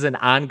 this is an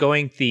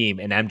ongoing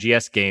theme in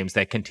MGS games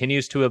that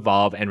continues to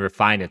evolve and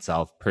refine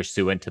itself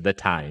pursuant to the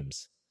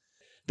times.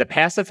 The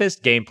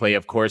pacifist gameplay,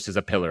 of course, is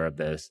a pillar of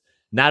this,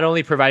 not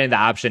only providing the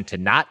option to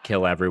not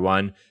kill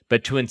everyone,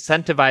 but to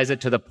incentivize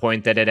it to the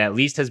point that it at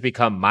least has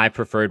become my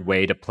preferred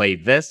way to play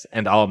this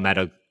and all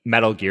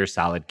Metal Gear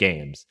Solid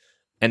games.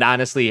 And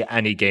honestly,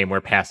 any game where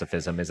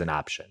pacifism is an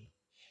option.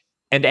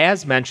 And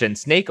as mentioned,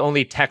 Snake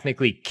only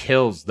technically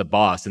kills the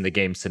boss in the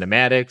game's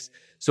cinematics,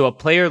 so a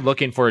player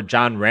looking for a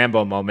John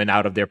Rambo moment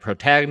out of their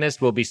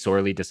protagonist will be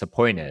sorely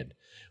disappointed.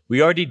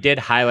 We already did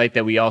highlight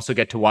that we also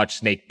get to watch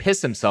Snake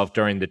piss himself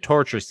during the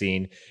torture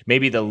scene,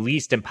 maybe the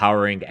least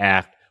empowering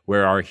act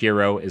where our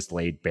hero is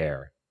laid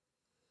bare.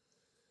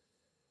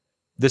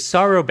 The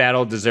Sorrow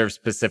battle deserves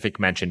specific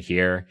mention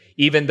here,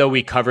 even though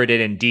we covered it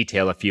in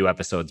detail a few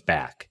episodes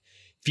back.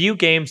 Few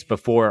games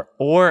before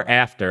or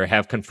after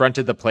have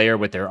confronted the player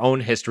with their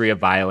own history of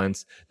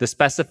violence, the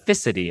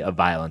specificity of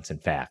violence, in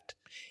fact.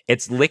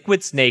 It's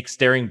Liquid Snake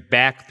staring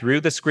back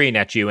through the screen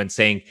at you and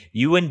saying,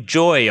 "You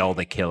enjoy all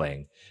the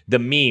killing." The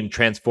meme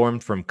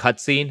transformed from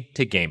cutscene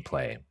to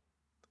gameplay.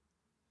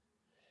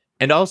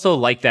 And also,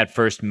 like that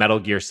first Metal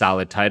Gear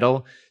Solid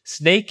title,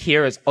 Snake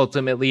here is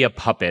ultimately a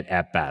puppet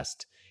at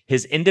best.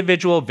 His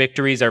individual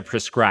victories are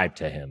prescribed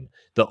to him.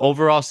 The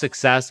overall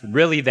success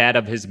really that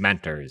of his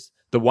mentors.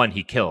 The one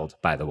he killed,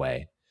 by the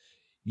way.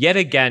 Yet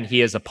again, he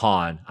is a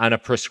pawn on a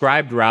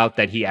prescribed route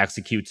that he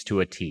executes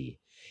to a T.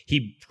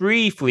 He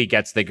briefly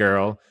gets the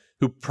girl,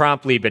 who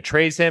promptly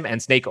betrays him,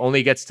 and Snake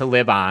only gets to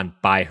live on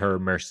by her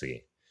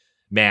mercy.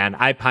 Man,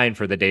 I pine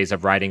for the days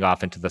of riding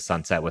off into the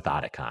sunset with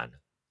Otacon.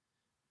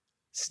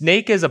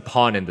 Snake is a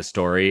pawn in the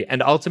story,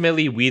 and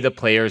ultimately we the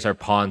players are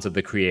pawns of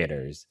the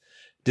creators.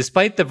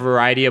 Despite the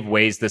variety of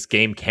ways this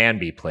game can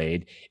be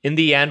played, in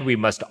the end we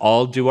must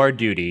all do our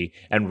duty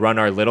and run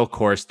our little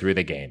course through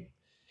the game.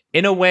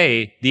 In a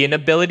way, the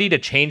inability to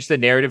change the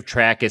narrative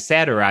track is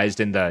satirized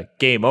in the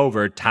game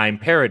over time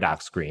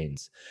paradox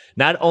screens.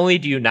 Not only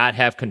do you not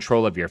have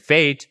control of your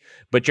fate,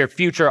 but your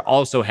future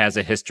also has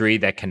a history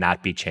that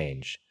cannot be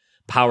changed.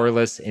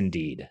 Powerless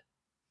indeed.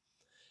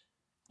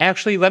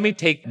 Actually, let me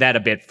take that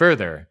a bit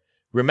further.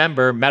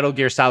 Remember, Metal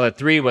Gear Solid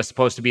 3 was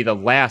supposed to be the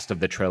last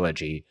of the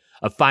trilogy,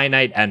 a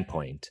finite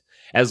endpoint.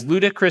 As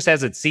ludicrous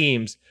as it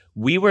seems,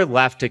 we were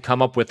left to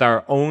come up with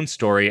our own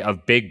story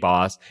of Big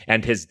Boss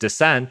and his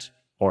descent,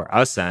 or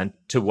ascent,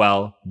 to,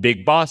 well,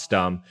 Big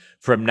Bossdom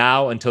from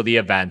now until the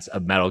events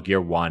of Metal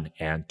Gear 1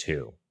 and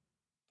 2.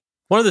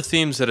 One of the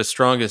themes that is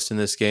strongest in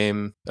this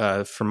game,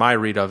 from my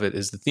read of it,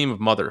 is the theme of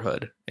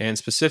motherhood, and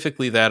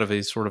specifically that of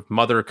a sort of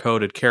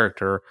mother-coded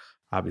character,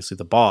 obviously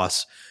the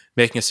boss,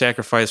 making a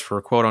sacrifice for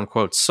a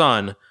quote-unquote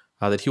son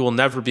that he will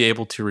never be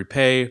able to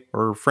repay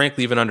or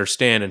frankly even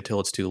understand until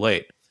it's too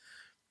late.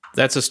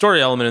 That's a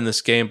story element in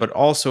this game, but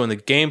also in the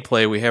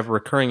gameplay we have a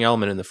recurring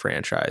element in the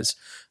franchise.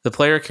 The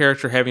player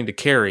character having to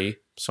carry,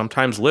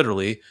 sometimes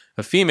literally,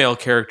 a female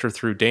character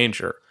through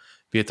danger,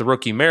 be it the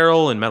rookie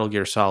Meryl in Metal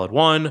Gear Solid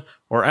 1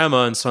 or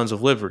Emma in Sons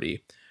of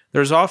Liberty.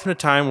 There's often a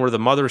time where the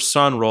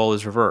mother-son role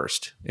is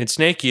reversed. In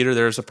Snake Eater,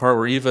 there's a part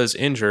where Eva is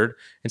injured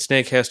and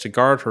Snake has to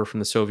guard her from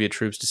the Soviet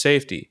troops to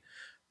safety.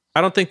 I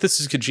don't think this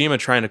is Kojima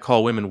trying to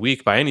call women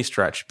weak by any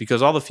stretch,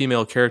 because all the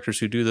female characters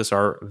who do this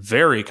are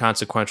very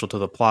consequential to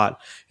the plot,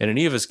 and in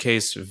Eva's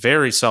case,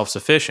 very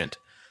self-sufficient.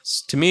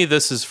 To me,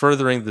 this is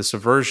furthering the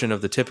subversion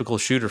of the typical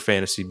shooter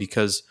fantasy,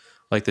 because,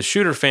 like the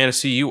shooter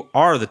fantasy, you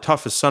are the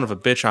toughest son of a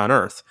bitch on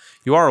Earth.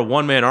 You are a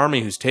one-man army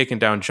who's taken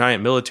down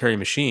giant military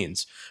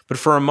machines, but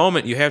for a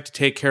moment you have to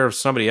take care of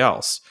somebody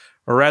else,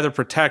 or rather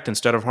protect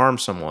instead of harm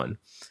someone.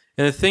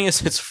 And the thing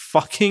is, it's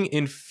fucking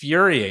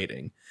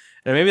infuriating.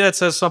 And maybe that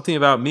says something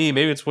about me,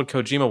 maybe it's what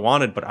Kojima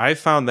wanted, but I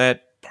found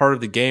that part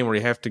of the game where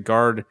you have to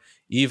guard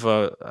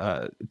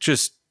Eva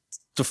just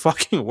the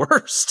fucking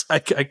worst. I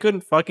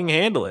couldn't fucking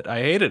handle it. I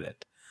hated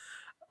it.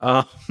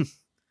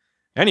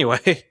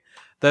 Anyway,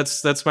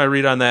 that's my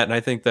read on that, and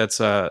I think that's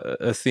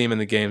a theme in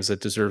the games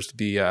that deserves to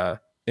be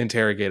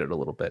interrogated a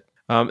little bit.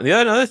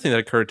 Another thing that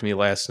occurred to me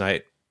last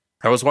night,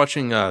 I was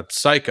watching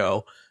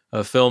Psycho,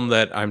 a film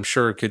that I'm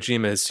sure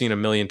Kojima has seen a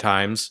million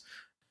times.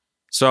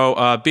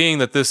 So being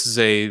that this is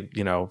a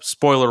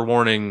spoiler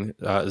warning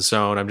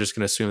zone, I'm just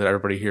going to assume that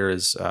everybody here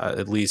is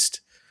at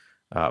least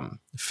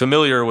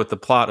familiar with the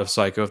plot of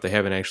Psycho if they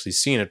haven't actually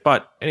seen it.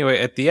 But anyway,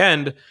 at the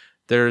end,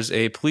 there's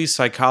a police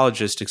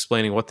psychologist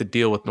explaining what the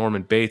deal with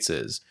Norman Bates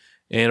is.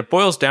 And it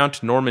boils down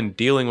to Norman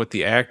dealing with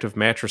the act of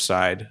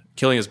matricide,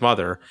 killing his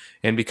mother,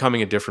 and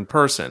becoming a different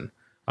person.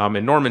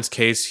 In Norman's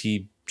case,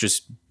 he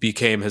just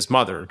became his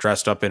mother,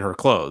 dressed up in her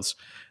clothes,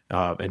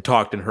 and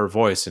talked in her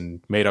voice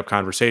and made up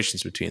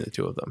conversations between the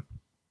two of them.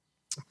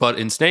 But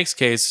in Snake's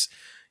case,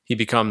 he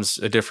becomes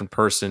a different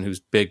person who's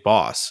Big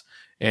Boss.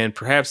 And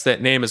perhaps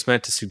that name is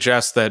meant to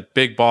suggest that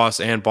Big Boss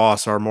and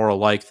Boss are more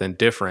alike than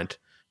different.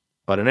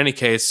 But in any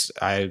case,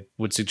 I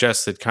would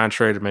suggest that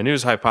contrary to my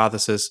news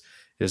hypothesis,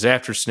 it is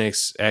after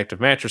Snake's act of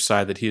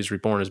matricide that he is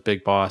reborn as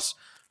Big Boss,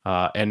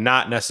 and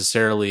not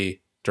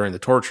necessarily during the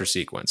torture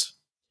sequence.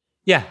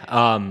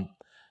 Yeah,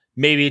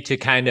 maybe to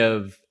kind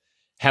of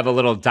have a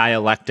little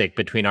dialectic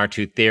between our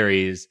two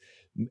theories,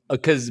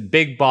 because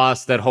Big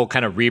Boss, that whole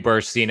kind of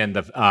rebirth scene and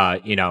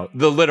the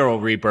literal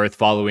rebirth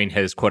following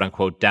his quote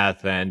unquote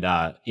death and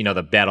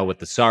the battle with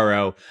the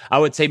Sorrow, I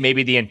would say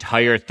maybe the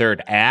entire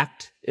third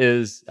act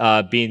is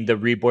being the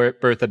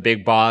rebirth of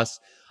Big Boss,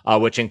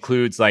 which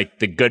includes like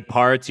the good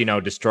parts,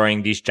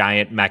 destroying these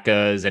giant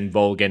mechas and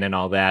Volgan and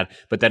all that,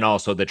 but then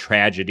also the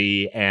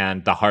tragedy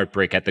and the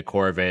heartbreak at the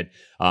core of it,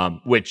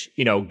 which,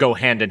 go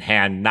hand in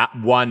hand. Not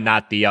one,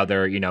 not the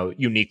other,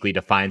 uniquely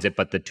defines it,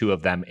 but the two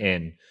of them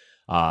in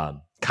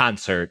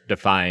concert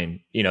define,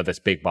 this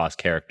Big Boss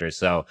character.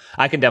 So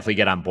I can definitely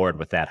get on board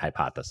with that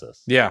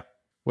hypothesis. Yeah.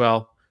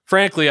 Well,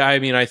 frankly,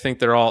 I think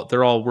they're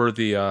all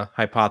worthy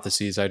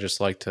hypotheses. I just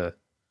like to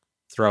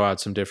throw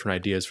out some different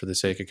ideas for the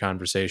sake of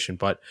conversation.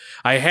 But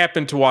I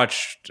happened to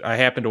watch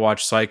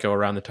Psycho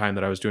around the time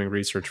that I was doing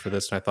research for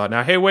this, and I thought,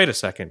 now, hey, wait a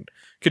second.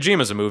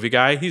 Kojima's a movie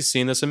guy. He's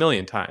seen this a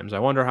million times. I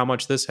wonder how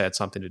much this had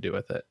something to do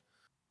with it.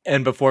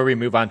 And before we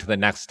move on to the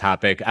next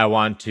topic, I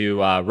want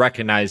to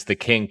recognize the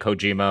King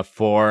Kojima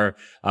for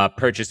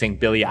purchasing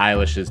Billie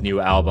Eilish's new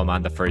album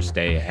on the first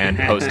day and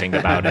posting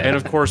about it. And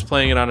of course,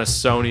 playing it on a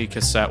Sony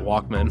cassette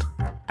Walkman.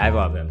 I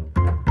love him.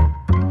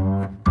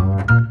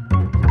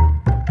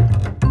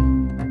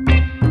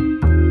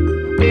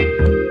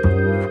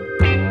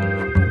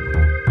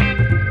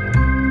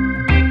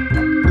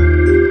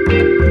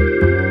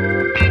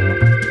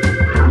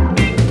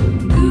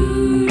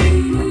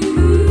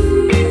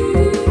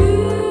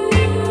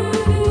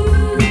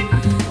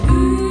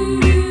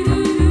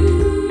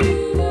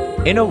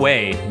 In a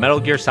way, Metal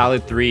Gear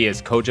Solid 3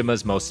 is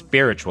Kojima's most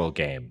spiritual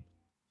game.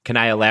 Can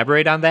I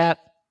elaborate on that?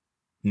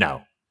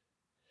 No.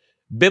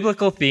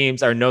 Biblical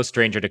themes are no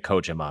stranger to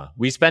Kojima.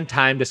 We spent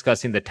time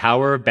discussing the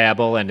Tower of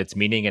Babel and its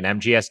meaning in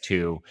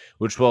MGS2,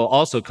 which will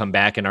also come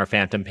back in our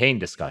Phantom Pain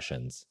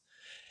discussions.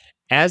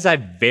 As I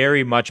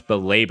very much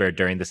belabored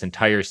during this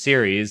entire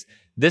series,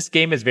 this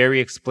game is very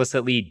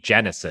explicitly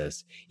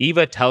Genesis.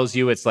 Eva tells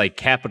you it's like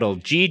capital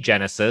G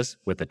Genesis,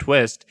 with a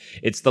twist.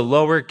 It's the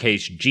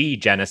lowercase g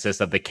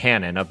Genesis of the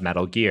canon of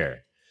Metal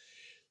Gear.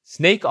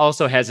 Snake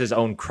also has his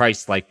own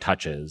Christ-like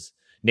touches,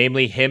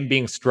 namely him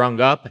being strung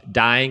up,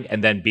 dying,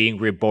 and then being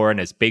reborn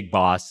as Big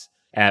Boss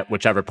at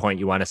whichever point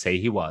you want to say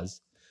he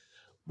was.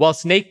 While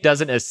Snake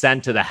doesn't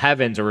ascend to the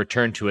heavens or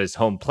return to his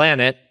home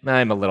planet,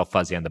 I'm a little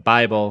fuzzy on the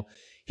Bible,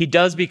 he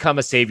does become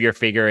a savior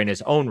figure in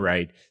his own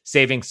right,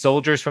 saving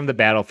soldiers from the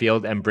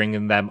battlefield and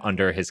bringing them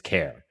under his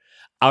care.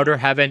 Outer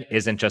Heaven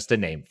isn't just a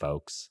name,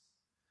 folks.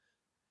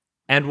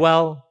 And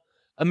well,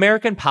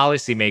 American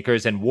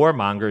policymakers and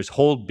warmongers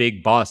hold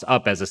Big Boss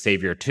up as a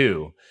savior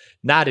too.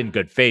 Not in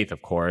good faith,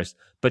 of course,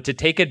 but to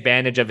take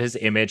advantage of his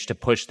image to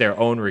push their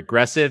own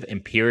regressive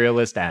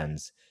imperialist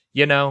ends.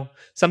 You know,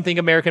 something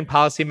American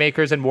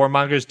policymakers and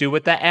warmongers do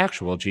with the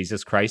actual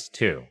Jesus Christ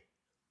too.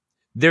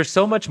 There's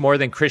so much more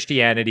than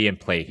Christianity in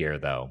play here,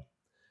 though.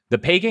 The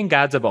pagan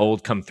gods of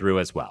old come through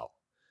as well.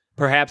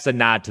 Perhaps a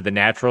nod to the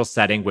natural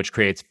setting which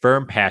creates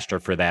firm pasture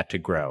for that to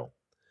grow.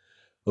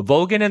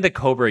 Volgin and the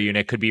Cobra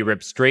unit could be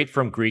ripped straight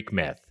from Greek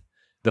myth.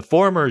 The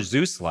former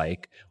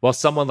Zeus-like, while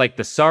someone like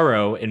the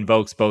Sorrow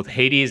invokes both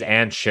Hades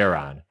and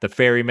Charon, the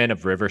ferryman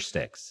of River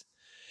Styx.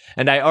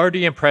 And I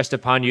already impressed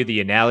upon you the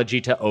analogy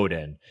to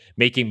Odin,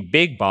 making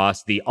Big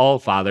Boss the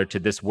All-Father to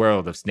this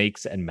world of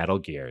snakes and Metal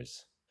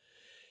Gears.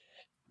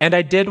 And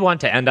I did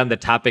want to end on the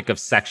topic of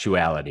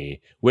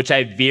sexuality, which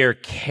I veer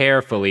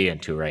carefully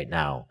into right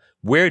now.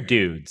 We're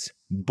dudes,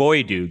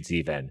 boy dudes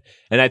even,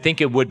 and I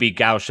think it would be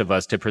gauche of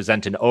us to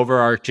present an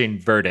overarching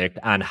verdict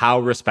on how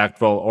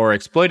respectful or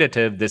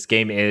exploitative this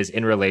game is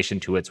in relation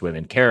to its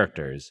women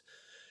characters.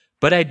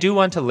 But I do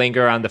want to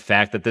linger on the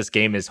fact that this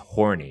game is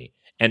horny,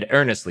 and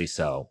earnestly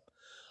so.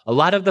 A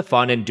lot of the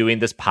fun in doing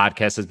this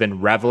podcast has been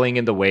reveling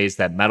in the ways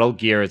that Metal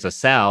Gear is a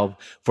salve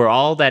for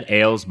all that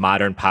ails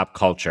modern pop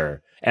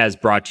culture, as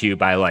brought to you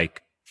by,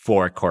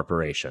 4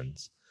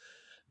 corporations.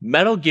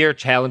 Metal Gear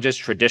challenges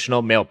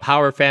traditional male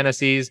power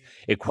fantasies,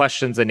 it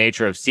questions the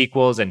nature of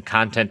sequels and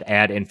content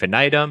ad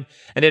infinitum,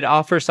 and it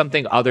offers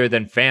something other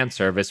than fan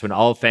service when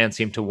all fans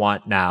seem to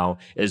want now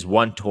is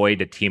one toy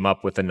to team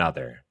up with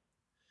another.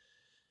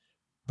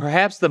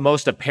 Perhaps the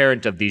most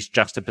apparent of these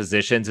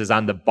juxtapositions is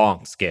on the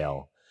bonk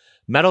scale.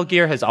 Metal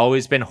Gear has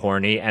always been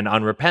horny and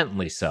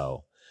unrepentantly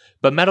so.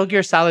 But Metal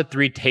Gear Solid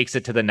 3 takes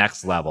it to the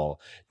next level,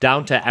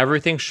 down to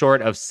everything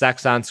short of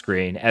sex on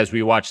screen as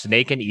we watch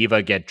Snake and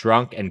Eva get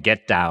drunk and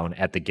get down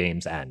at the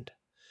game's end.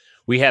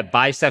 We have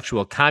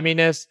bisexual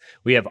communists,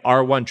 we have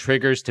R1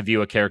 triggers to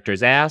view a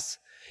character's ass.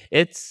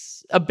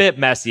 It's a bit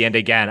messy, and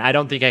again, I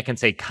don't think I can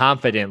say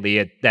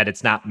confidently that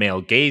it's not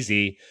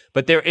male-gazy,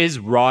 but there is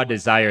raw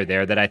desire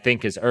there that I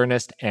think is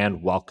earnest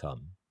and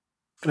welcome.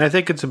 And I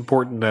think it's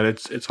important that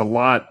it's a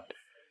lot.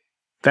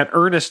 That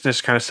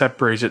earnestness kind of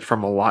separates it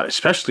from a lot,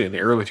 especially in the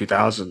early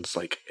 2000s.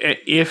 Like,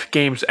 if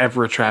games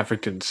ever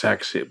trafficked in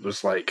sex, it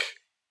was like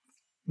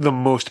the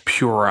most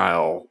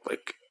puerile,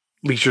 like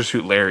Leisure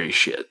Suit Larry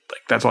shit.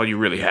 Like, that's all you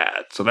really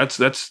had. So that's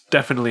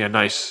definitely a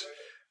nice,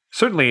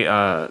 certainly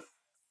a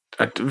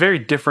very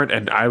different,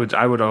 and I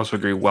would also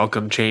agree,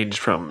 welcome change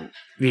from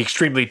the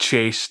extremely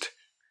chaste,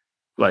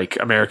 like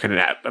American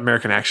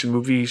action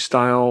movie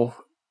style,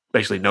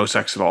 basically no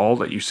sex at all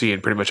that you see in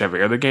pretty much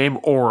every other game,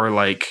 or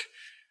like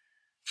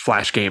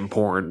flash game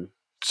porn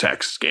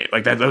sex game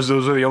like that. Those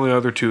are the only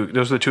other two.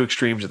 Those are the two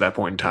extremes at that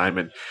point in time,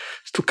 and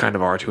still kind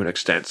of are to an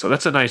extent. So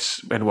that's a nice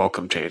and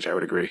welcome change, I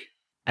would agree.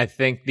 I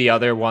think the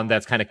other one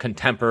that's kind of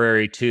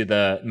contemporary to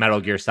the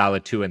Metal Gear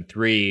Solid 2 and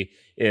 3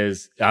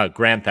 is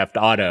Grand Theft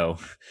Auto.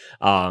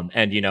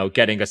 And,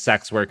 getting a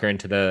sex worker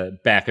into the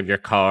back of your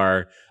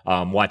car,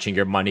 watching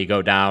your money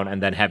go down,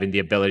 and then having the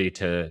ability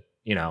to,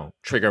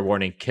 trigger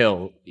warning,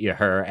 kill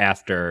her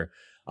after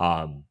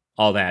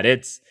all that.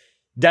 It's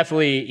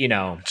definitely,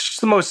 it's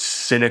just the most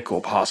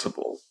cynical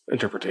possible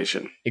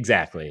interpretation.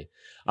 Exactly.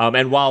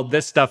 And while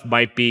this stuff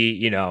might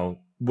be,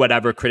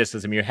 whatever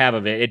criticism you have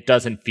of it, it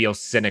doesn't feel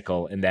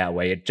cynical in that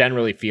way. It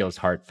generally feels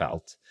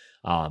heartfelt,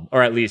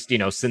 or at least,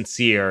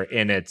 sincere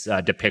in its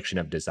depiction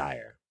of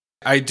desire.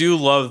 I do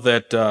love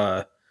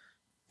that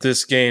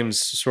this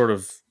game's sort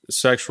of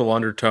sexual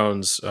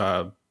undertones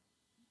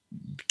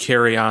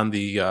carry on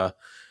the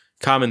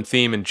common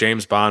theme in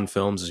James Bond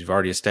films, as you've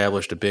already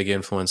established, a big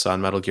influence on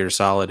Metal Gear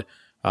Solid.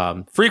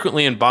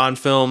 Frequently in Bond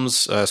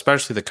films,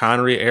 especially the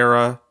Connery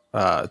era,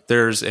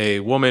 there's a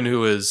woman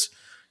who is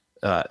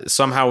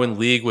somehow in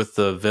league with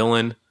the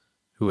villain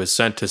who is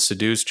sent to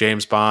seduce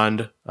James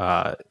Bond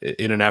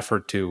in an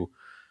effort to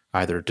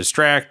either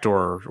distract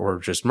or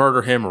just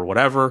murder him or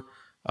whatever.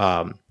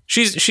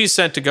 She's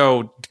sent to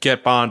go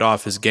get Bond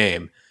off his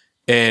game.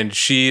 And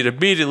she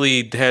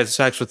immediately has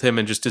sex with him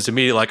and just is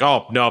immediately like,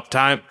 oh, no,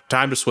 time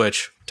to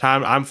switch.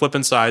 I'm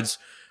flipping sides,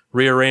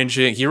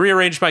 rearranging. He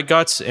rearranged my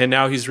guts, and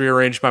now he's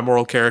rearranged my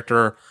moral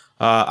character.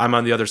 I'm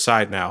on the other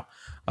side now.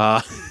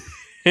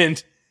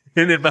 And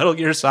in Metal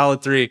Gear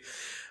Solid 3,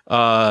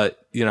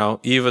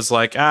 Eva's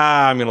like,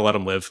 I'm going to let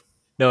him live.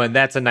 No, and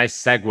that's a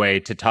nice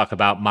segue to talk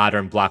about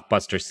modern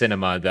blockbuster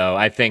cinema, though.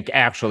 I think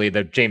actually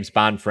the James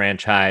Bond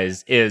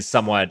franchise is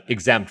somewhat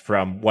exempt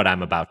from what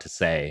I'm about to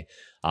say.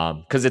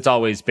 Because it's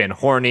always been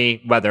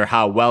horny, whether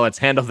how well it's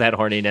handled that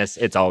horniness,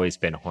 it's always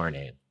been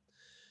horny.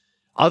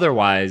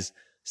 Otherwise,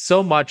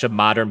 so much of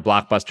modern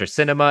blockbuster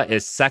cinema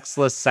is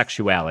sexless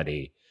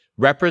sexuality,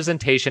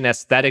 representation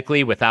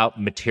aesthetically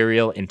without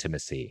material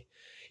intimacy.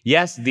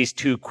 Yes, these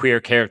two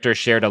queer characters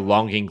shared a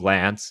longing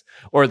glance,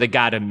 or the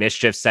god of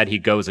mischief said he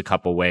goes a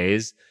couple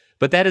ways,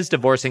 but that is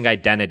divorcing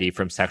identity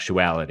from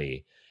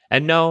sexuality.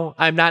 And no,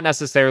 I'm not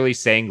necessarily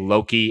saying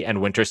Loki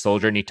and Winter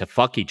Soldier need to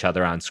fuck each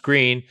other on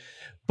screen,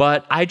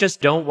 but I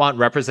just don't want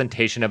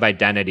representation of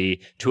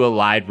identity to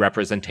elide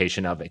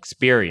representation of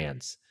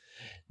experience.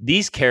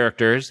 These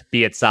characters,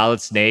 be it Solid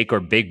Snake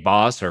or Big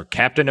Boss or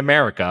Captain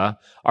America,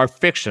 are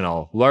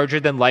fictional,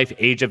 larger-than-life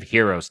Age of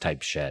Heroes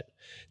type shit.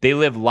 They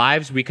live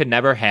lives we could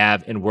never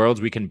have in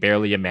worlds we can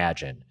barely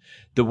imagine.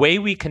 The way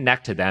we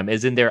connect to them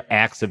is in their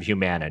acts of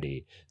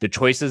humanity, the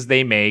choices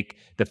they make,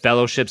 the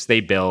fellowships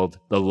they build,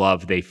 the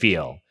love they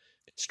feel.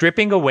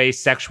 Stripping away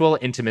sexual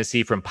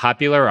intimacy from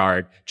popular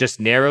art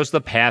just narrows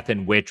the path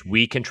in which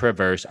we can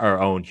traverse our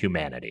own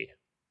humanity.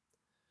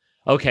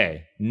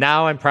 Okay,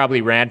 now I'm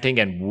probably ranting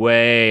and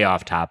way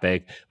off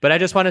topic, but I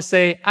just want to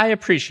say I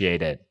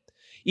appreciate it.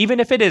 Even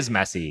if it is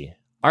messy.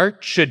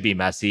 Art should be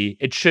messy,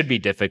 it should be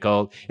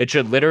difficult, it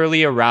should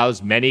literally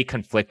arouse many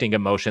conflicting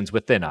emotions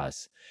within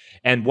us.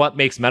 And what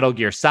makes Metal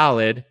Gear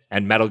Solid,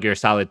 and Metal Gear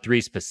Solid 3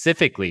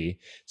 specifically,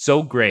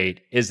 so great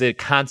is it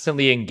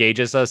constantly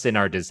engages us in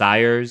our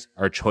desires,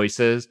 our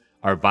choices,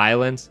 our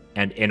violence,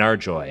 and in our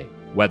joy,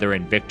 whether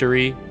in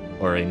victory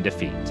or in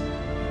defeat.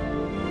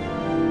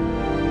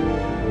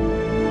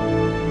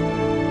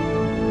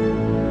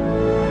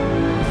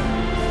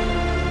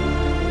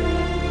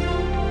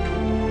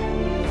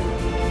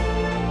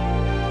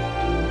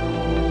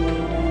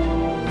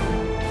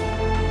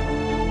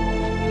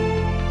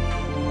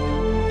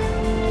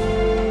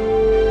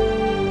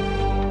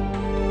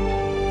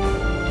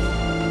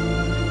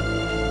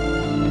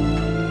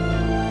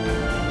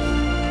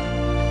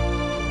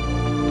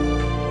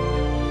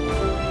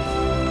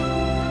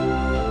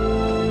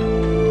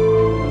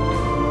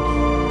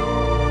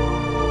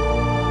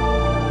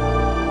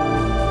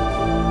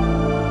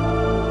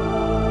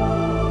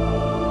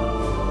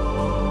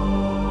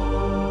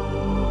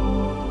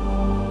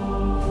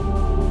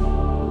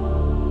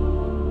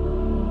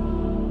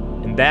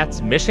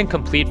 That's mission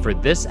complete for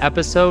this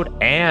episode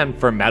and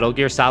for Metal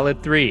Gear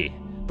Solid 3.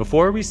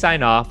 Before we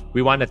sign off,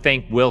 we want to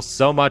thank Will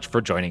so much for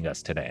joining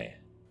us today.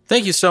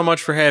 Thank you so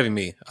much for having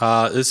me.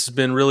 This has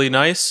been really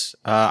nice.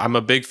 I'm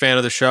a big fan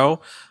of the show.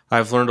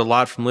 I've learned a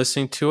lot from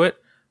listening to it.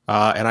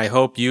 And I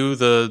hope you,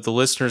 the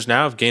listeners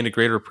now, have gained a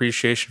greater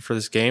appreciation for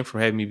this game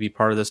from having me be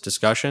part of this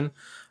discussion.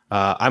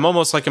 I'm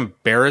almost like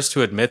embarrassed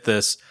to admit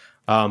this,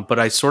 but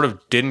I sort of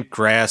didn't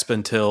grasp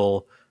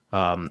until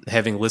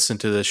having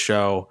listened to this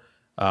show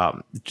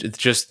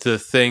just the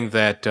thing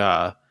that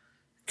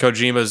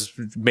Kojima's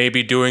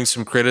maybe doing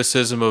some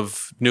criticism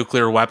of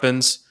nuclear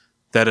weapons,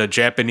 that a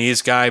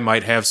Japanese guy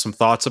might have some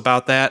thoughts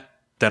about that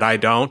I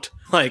don't.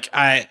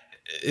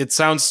 It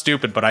sounds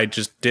stupid, but I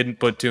just didn't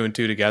put two and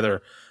two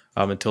together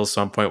until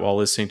some point while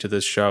listening to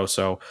this show.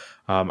 So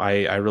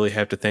I really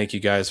have to thank you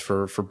guys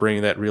for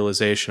bringing that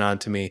realization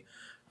onto me.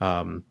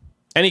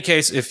 Any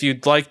case, if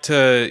you'd like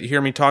to hear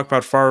me talk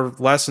about far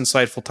less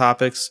insightful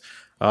topics,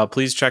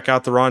 please check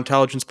out the Raw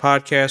Intelligence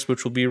podcast,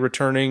 which will be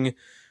returning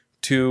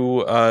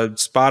to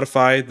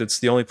Spotify. That's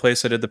the only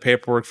place I did the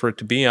paperwork for it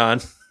to be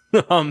on.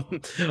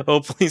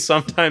 Hopefully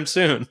sometime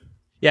soon.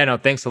 Yeah, no,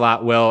 thanks a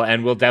lot, Will.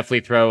 And we'll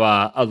definitely throw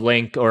a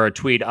link or a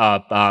tweet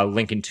up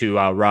linking to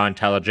Raw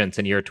Intelligence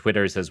and your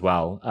Twitters as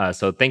well.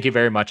 So thank you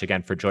very much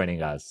again for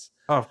joining us.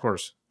 Oh, of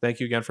course. Thank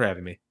you again for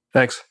having me.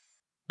 Thanks.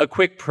 A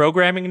quick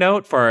programming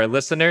note for our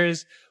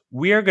listeners.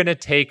 We are going to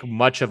take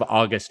much of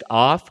August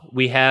off.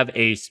 We have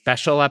a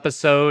special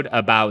episode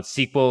about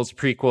sequels,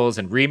 prequels,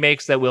 and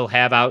remakes that we'll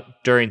have out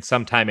during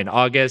sometime in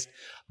August,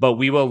 but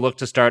we will look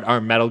to start our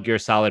Metal Gear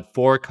Solid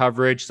 4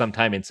 coverage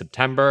sometime in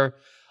September.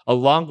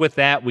 Along with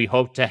that, we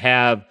hope to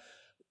have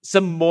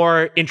some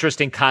more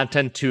interesting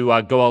content to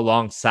go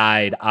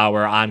alongside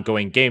our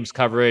ongoing games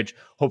coverage,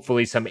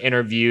 hopefully some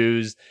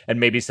interviews and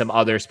maybe some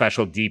other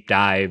special deep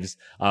dives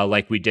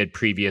like we did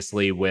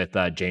previously with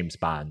James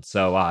Bond.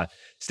 So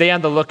stay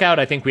on the lookout.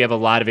 I think we have a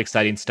lot of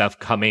exciting stuff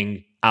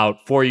coming out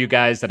for you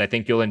guys that I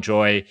think you'll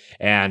enjoy.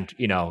 And,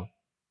 you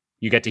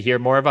get to hear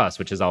more of us,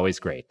 which is always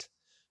great.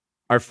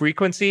 Our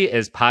frequency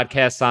is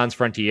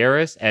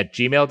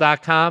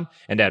podcastsansfrontieres@gmail.com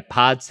and at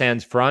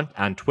podsansfront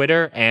on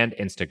Twitter and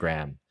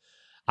Instagram.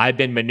 I've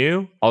been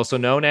Manu, also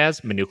known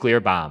as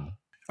Manuclear Bomb.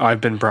 I've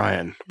been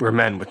Brian. We're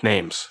men with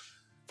names.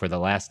 for the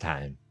last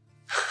time.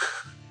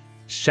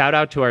 Shout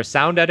out to our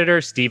sound editor,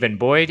 Stephen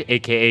Boyd,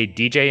 aka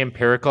DJ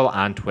Empirical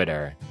on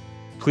Twitter.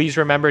 Please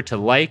remember to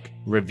like,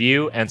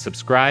 review, and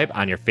subscribe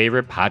on your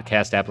favorite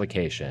podcast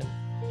application.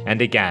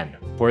 And again,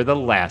 for the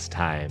last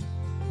time,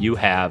 you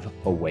have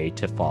a way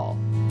to fall.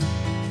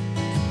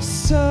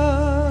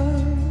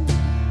 Son,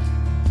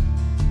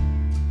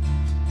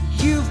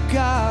 you've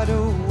got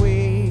a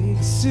way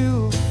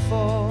to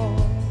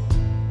fall.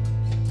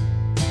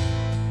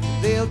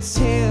 They'll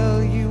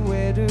tell you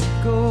where to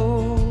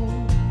go,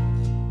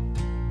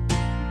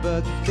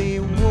 but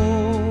they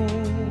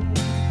won't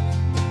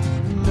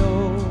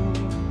know.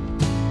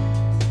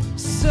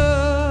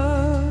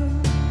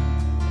 Son,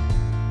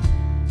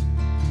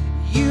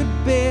 you'd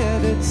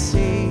better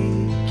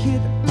take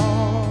it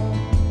all.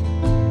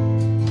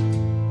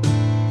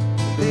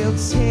 They'll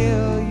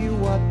tell you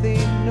what they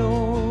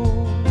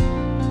know,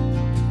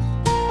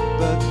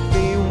 but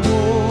they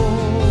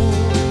won't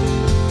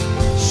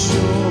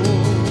show.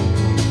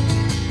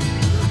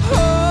 Oh,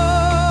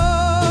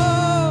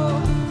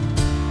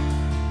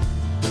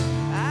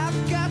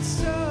 I've got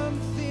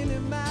something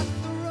in my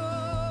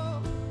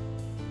throat.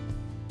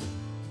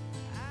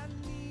 I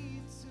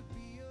need to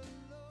be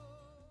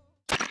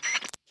alone.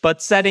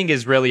 But setting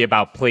is really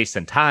about place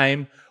and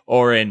time,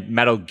 or in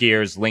Metal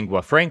Gear's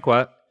lingua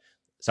franca.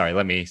 Sorry,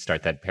 let me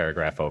start that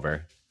paragraph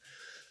over.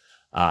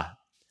 I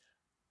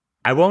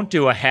won't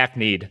do a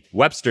hackneyed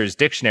Webster's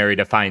dictionary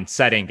to find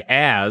setting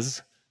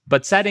as,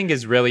 but setting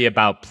is really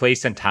about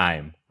place and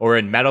time, or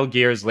in Metal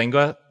Gear's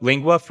lingua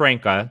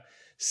franca.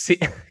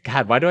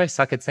 God, why do I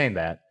suck at saying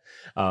that?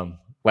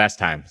 Last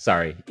time,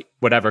 sorry.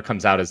 Whatever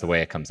comes out is the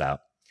way it comes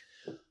out.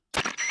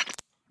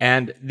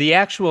 And the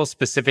actual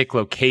specific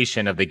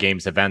location of the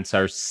game's events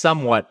are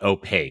somewhat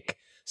opaque.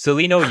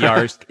 Celino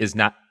Yarsk is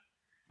not...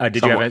 did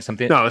Somewhat. you have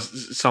something? No,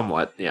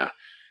 somewhat, yeah.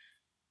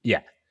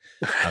 Yeah.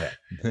 Okay.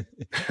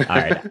 All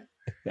right.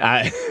 All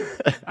right.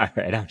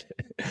 I'm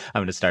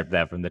going to start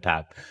that from the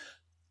top.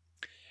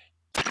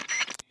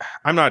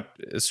 I'm not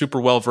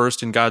super well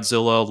versed in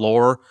Godzilla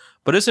lore,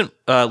 but isn't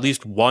at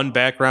least one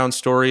background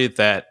story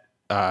that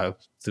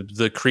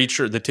the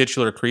creature, the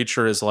titular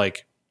creature, is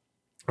like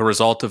a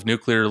result of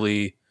nuclear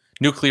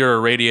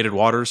irradiated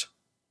waters,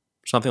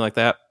 something like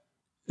that?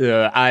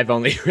 I've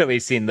only really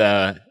seen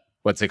the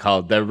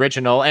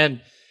original,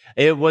 and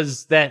it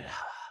was that.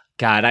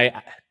 God,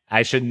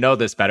 I should know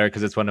this better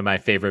because it's one of my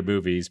favorite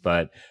movies,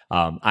 but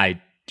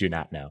I do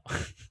not know.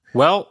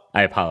 Well,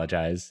 I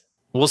apologize.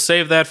 we'll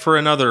save that for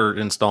another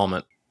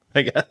installment,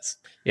 I guess.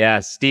 Yeah,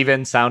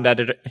 Steven, sound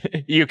editor,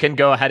 you can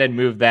go ahead and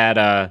move that,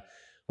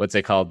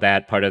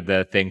 that part of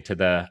the thing to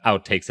the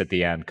outtakes at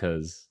the end,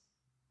 because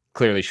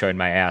clearly showing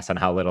my ass on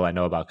how little I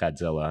know about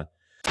Godzilla.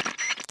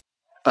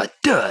 A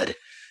dud.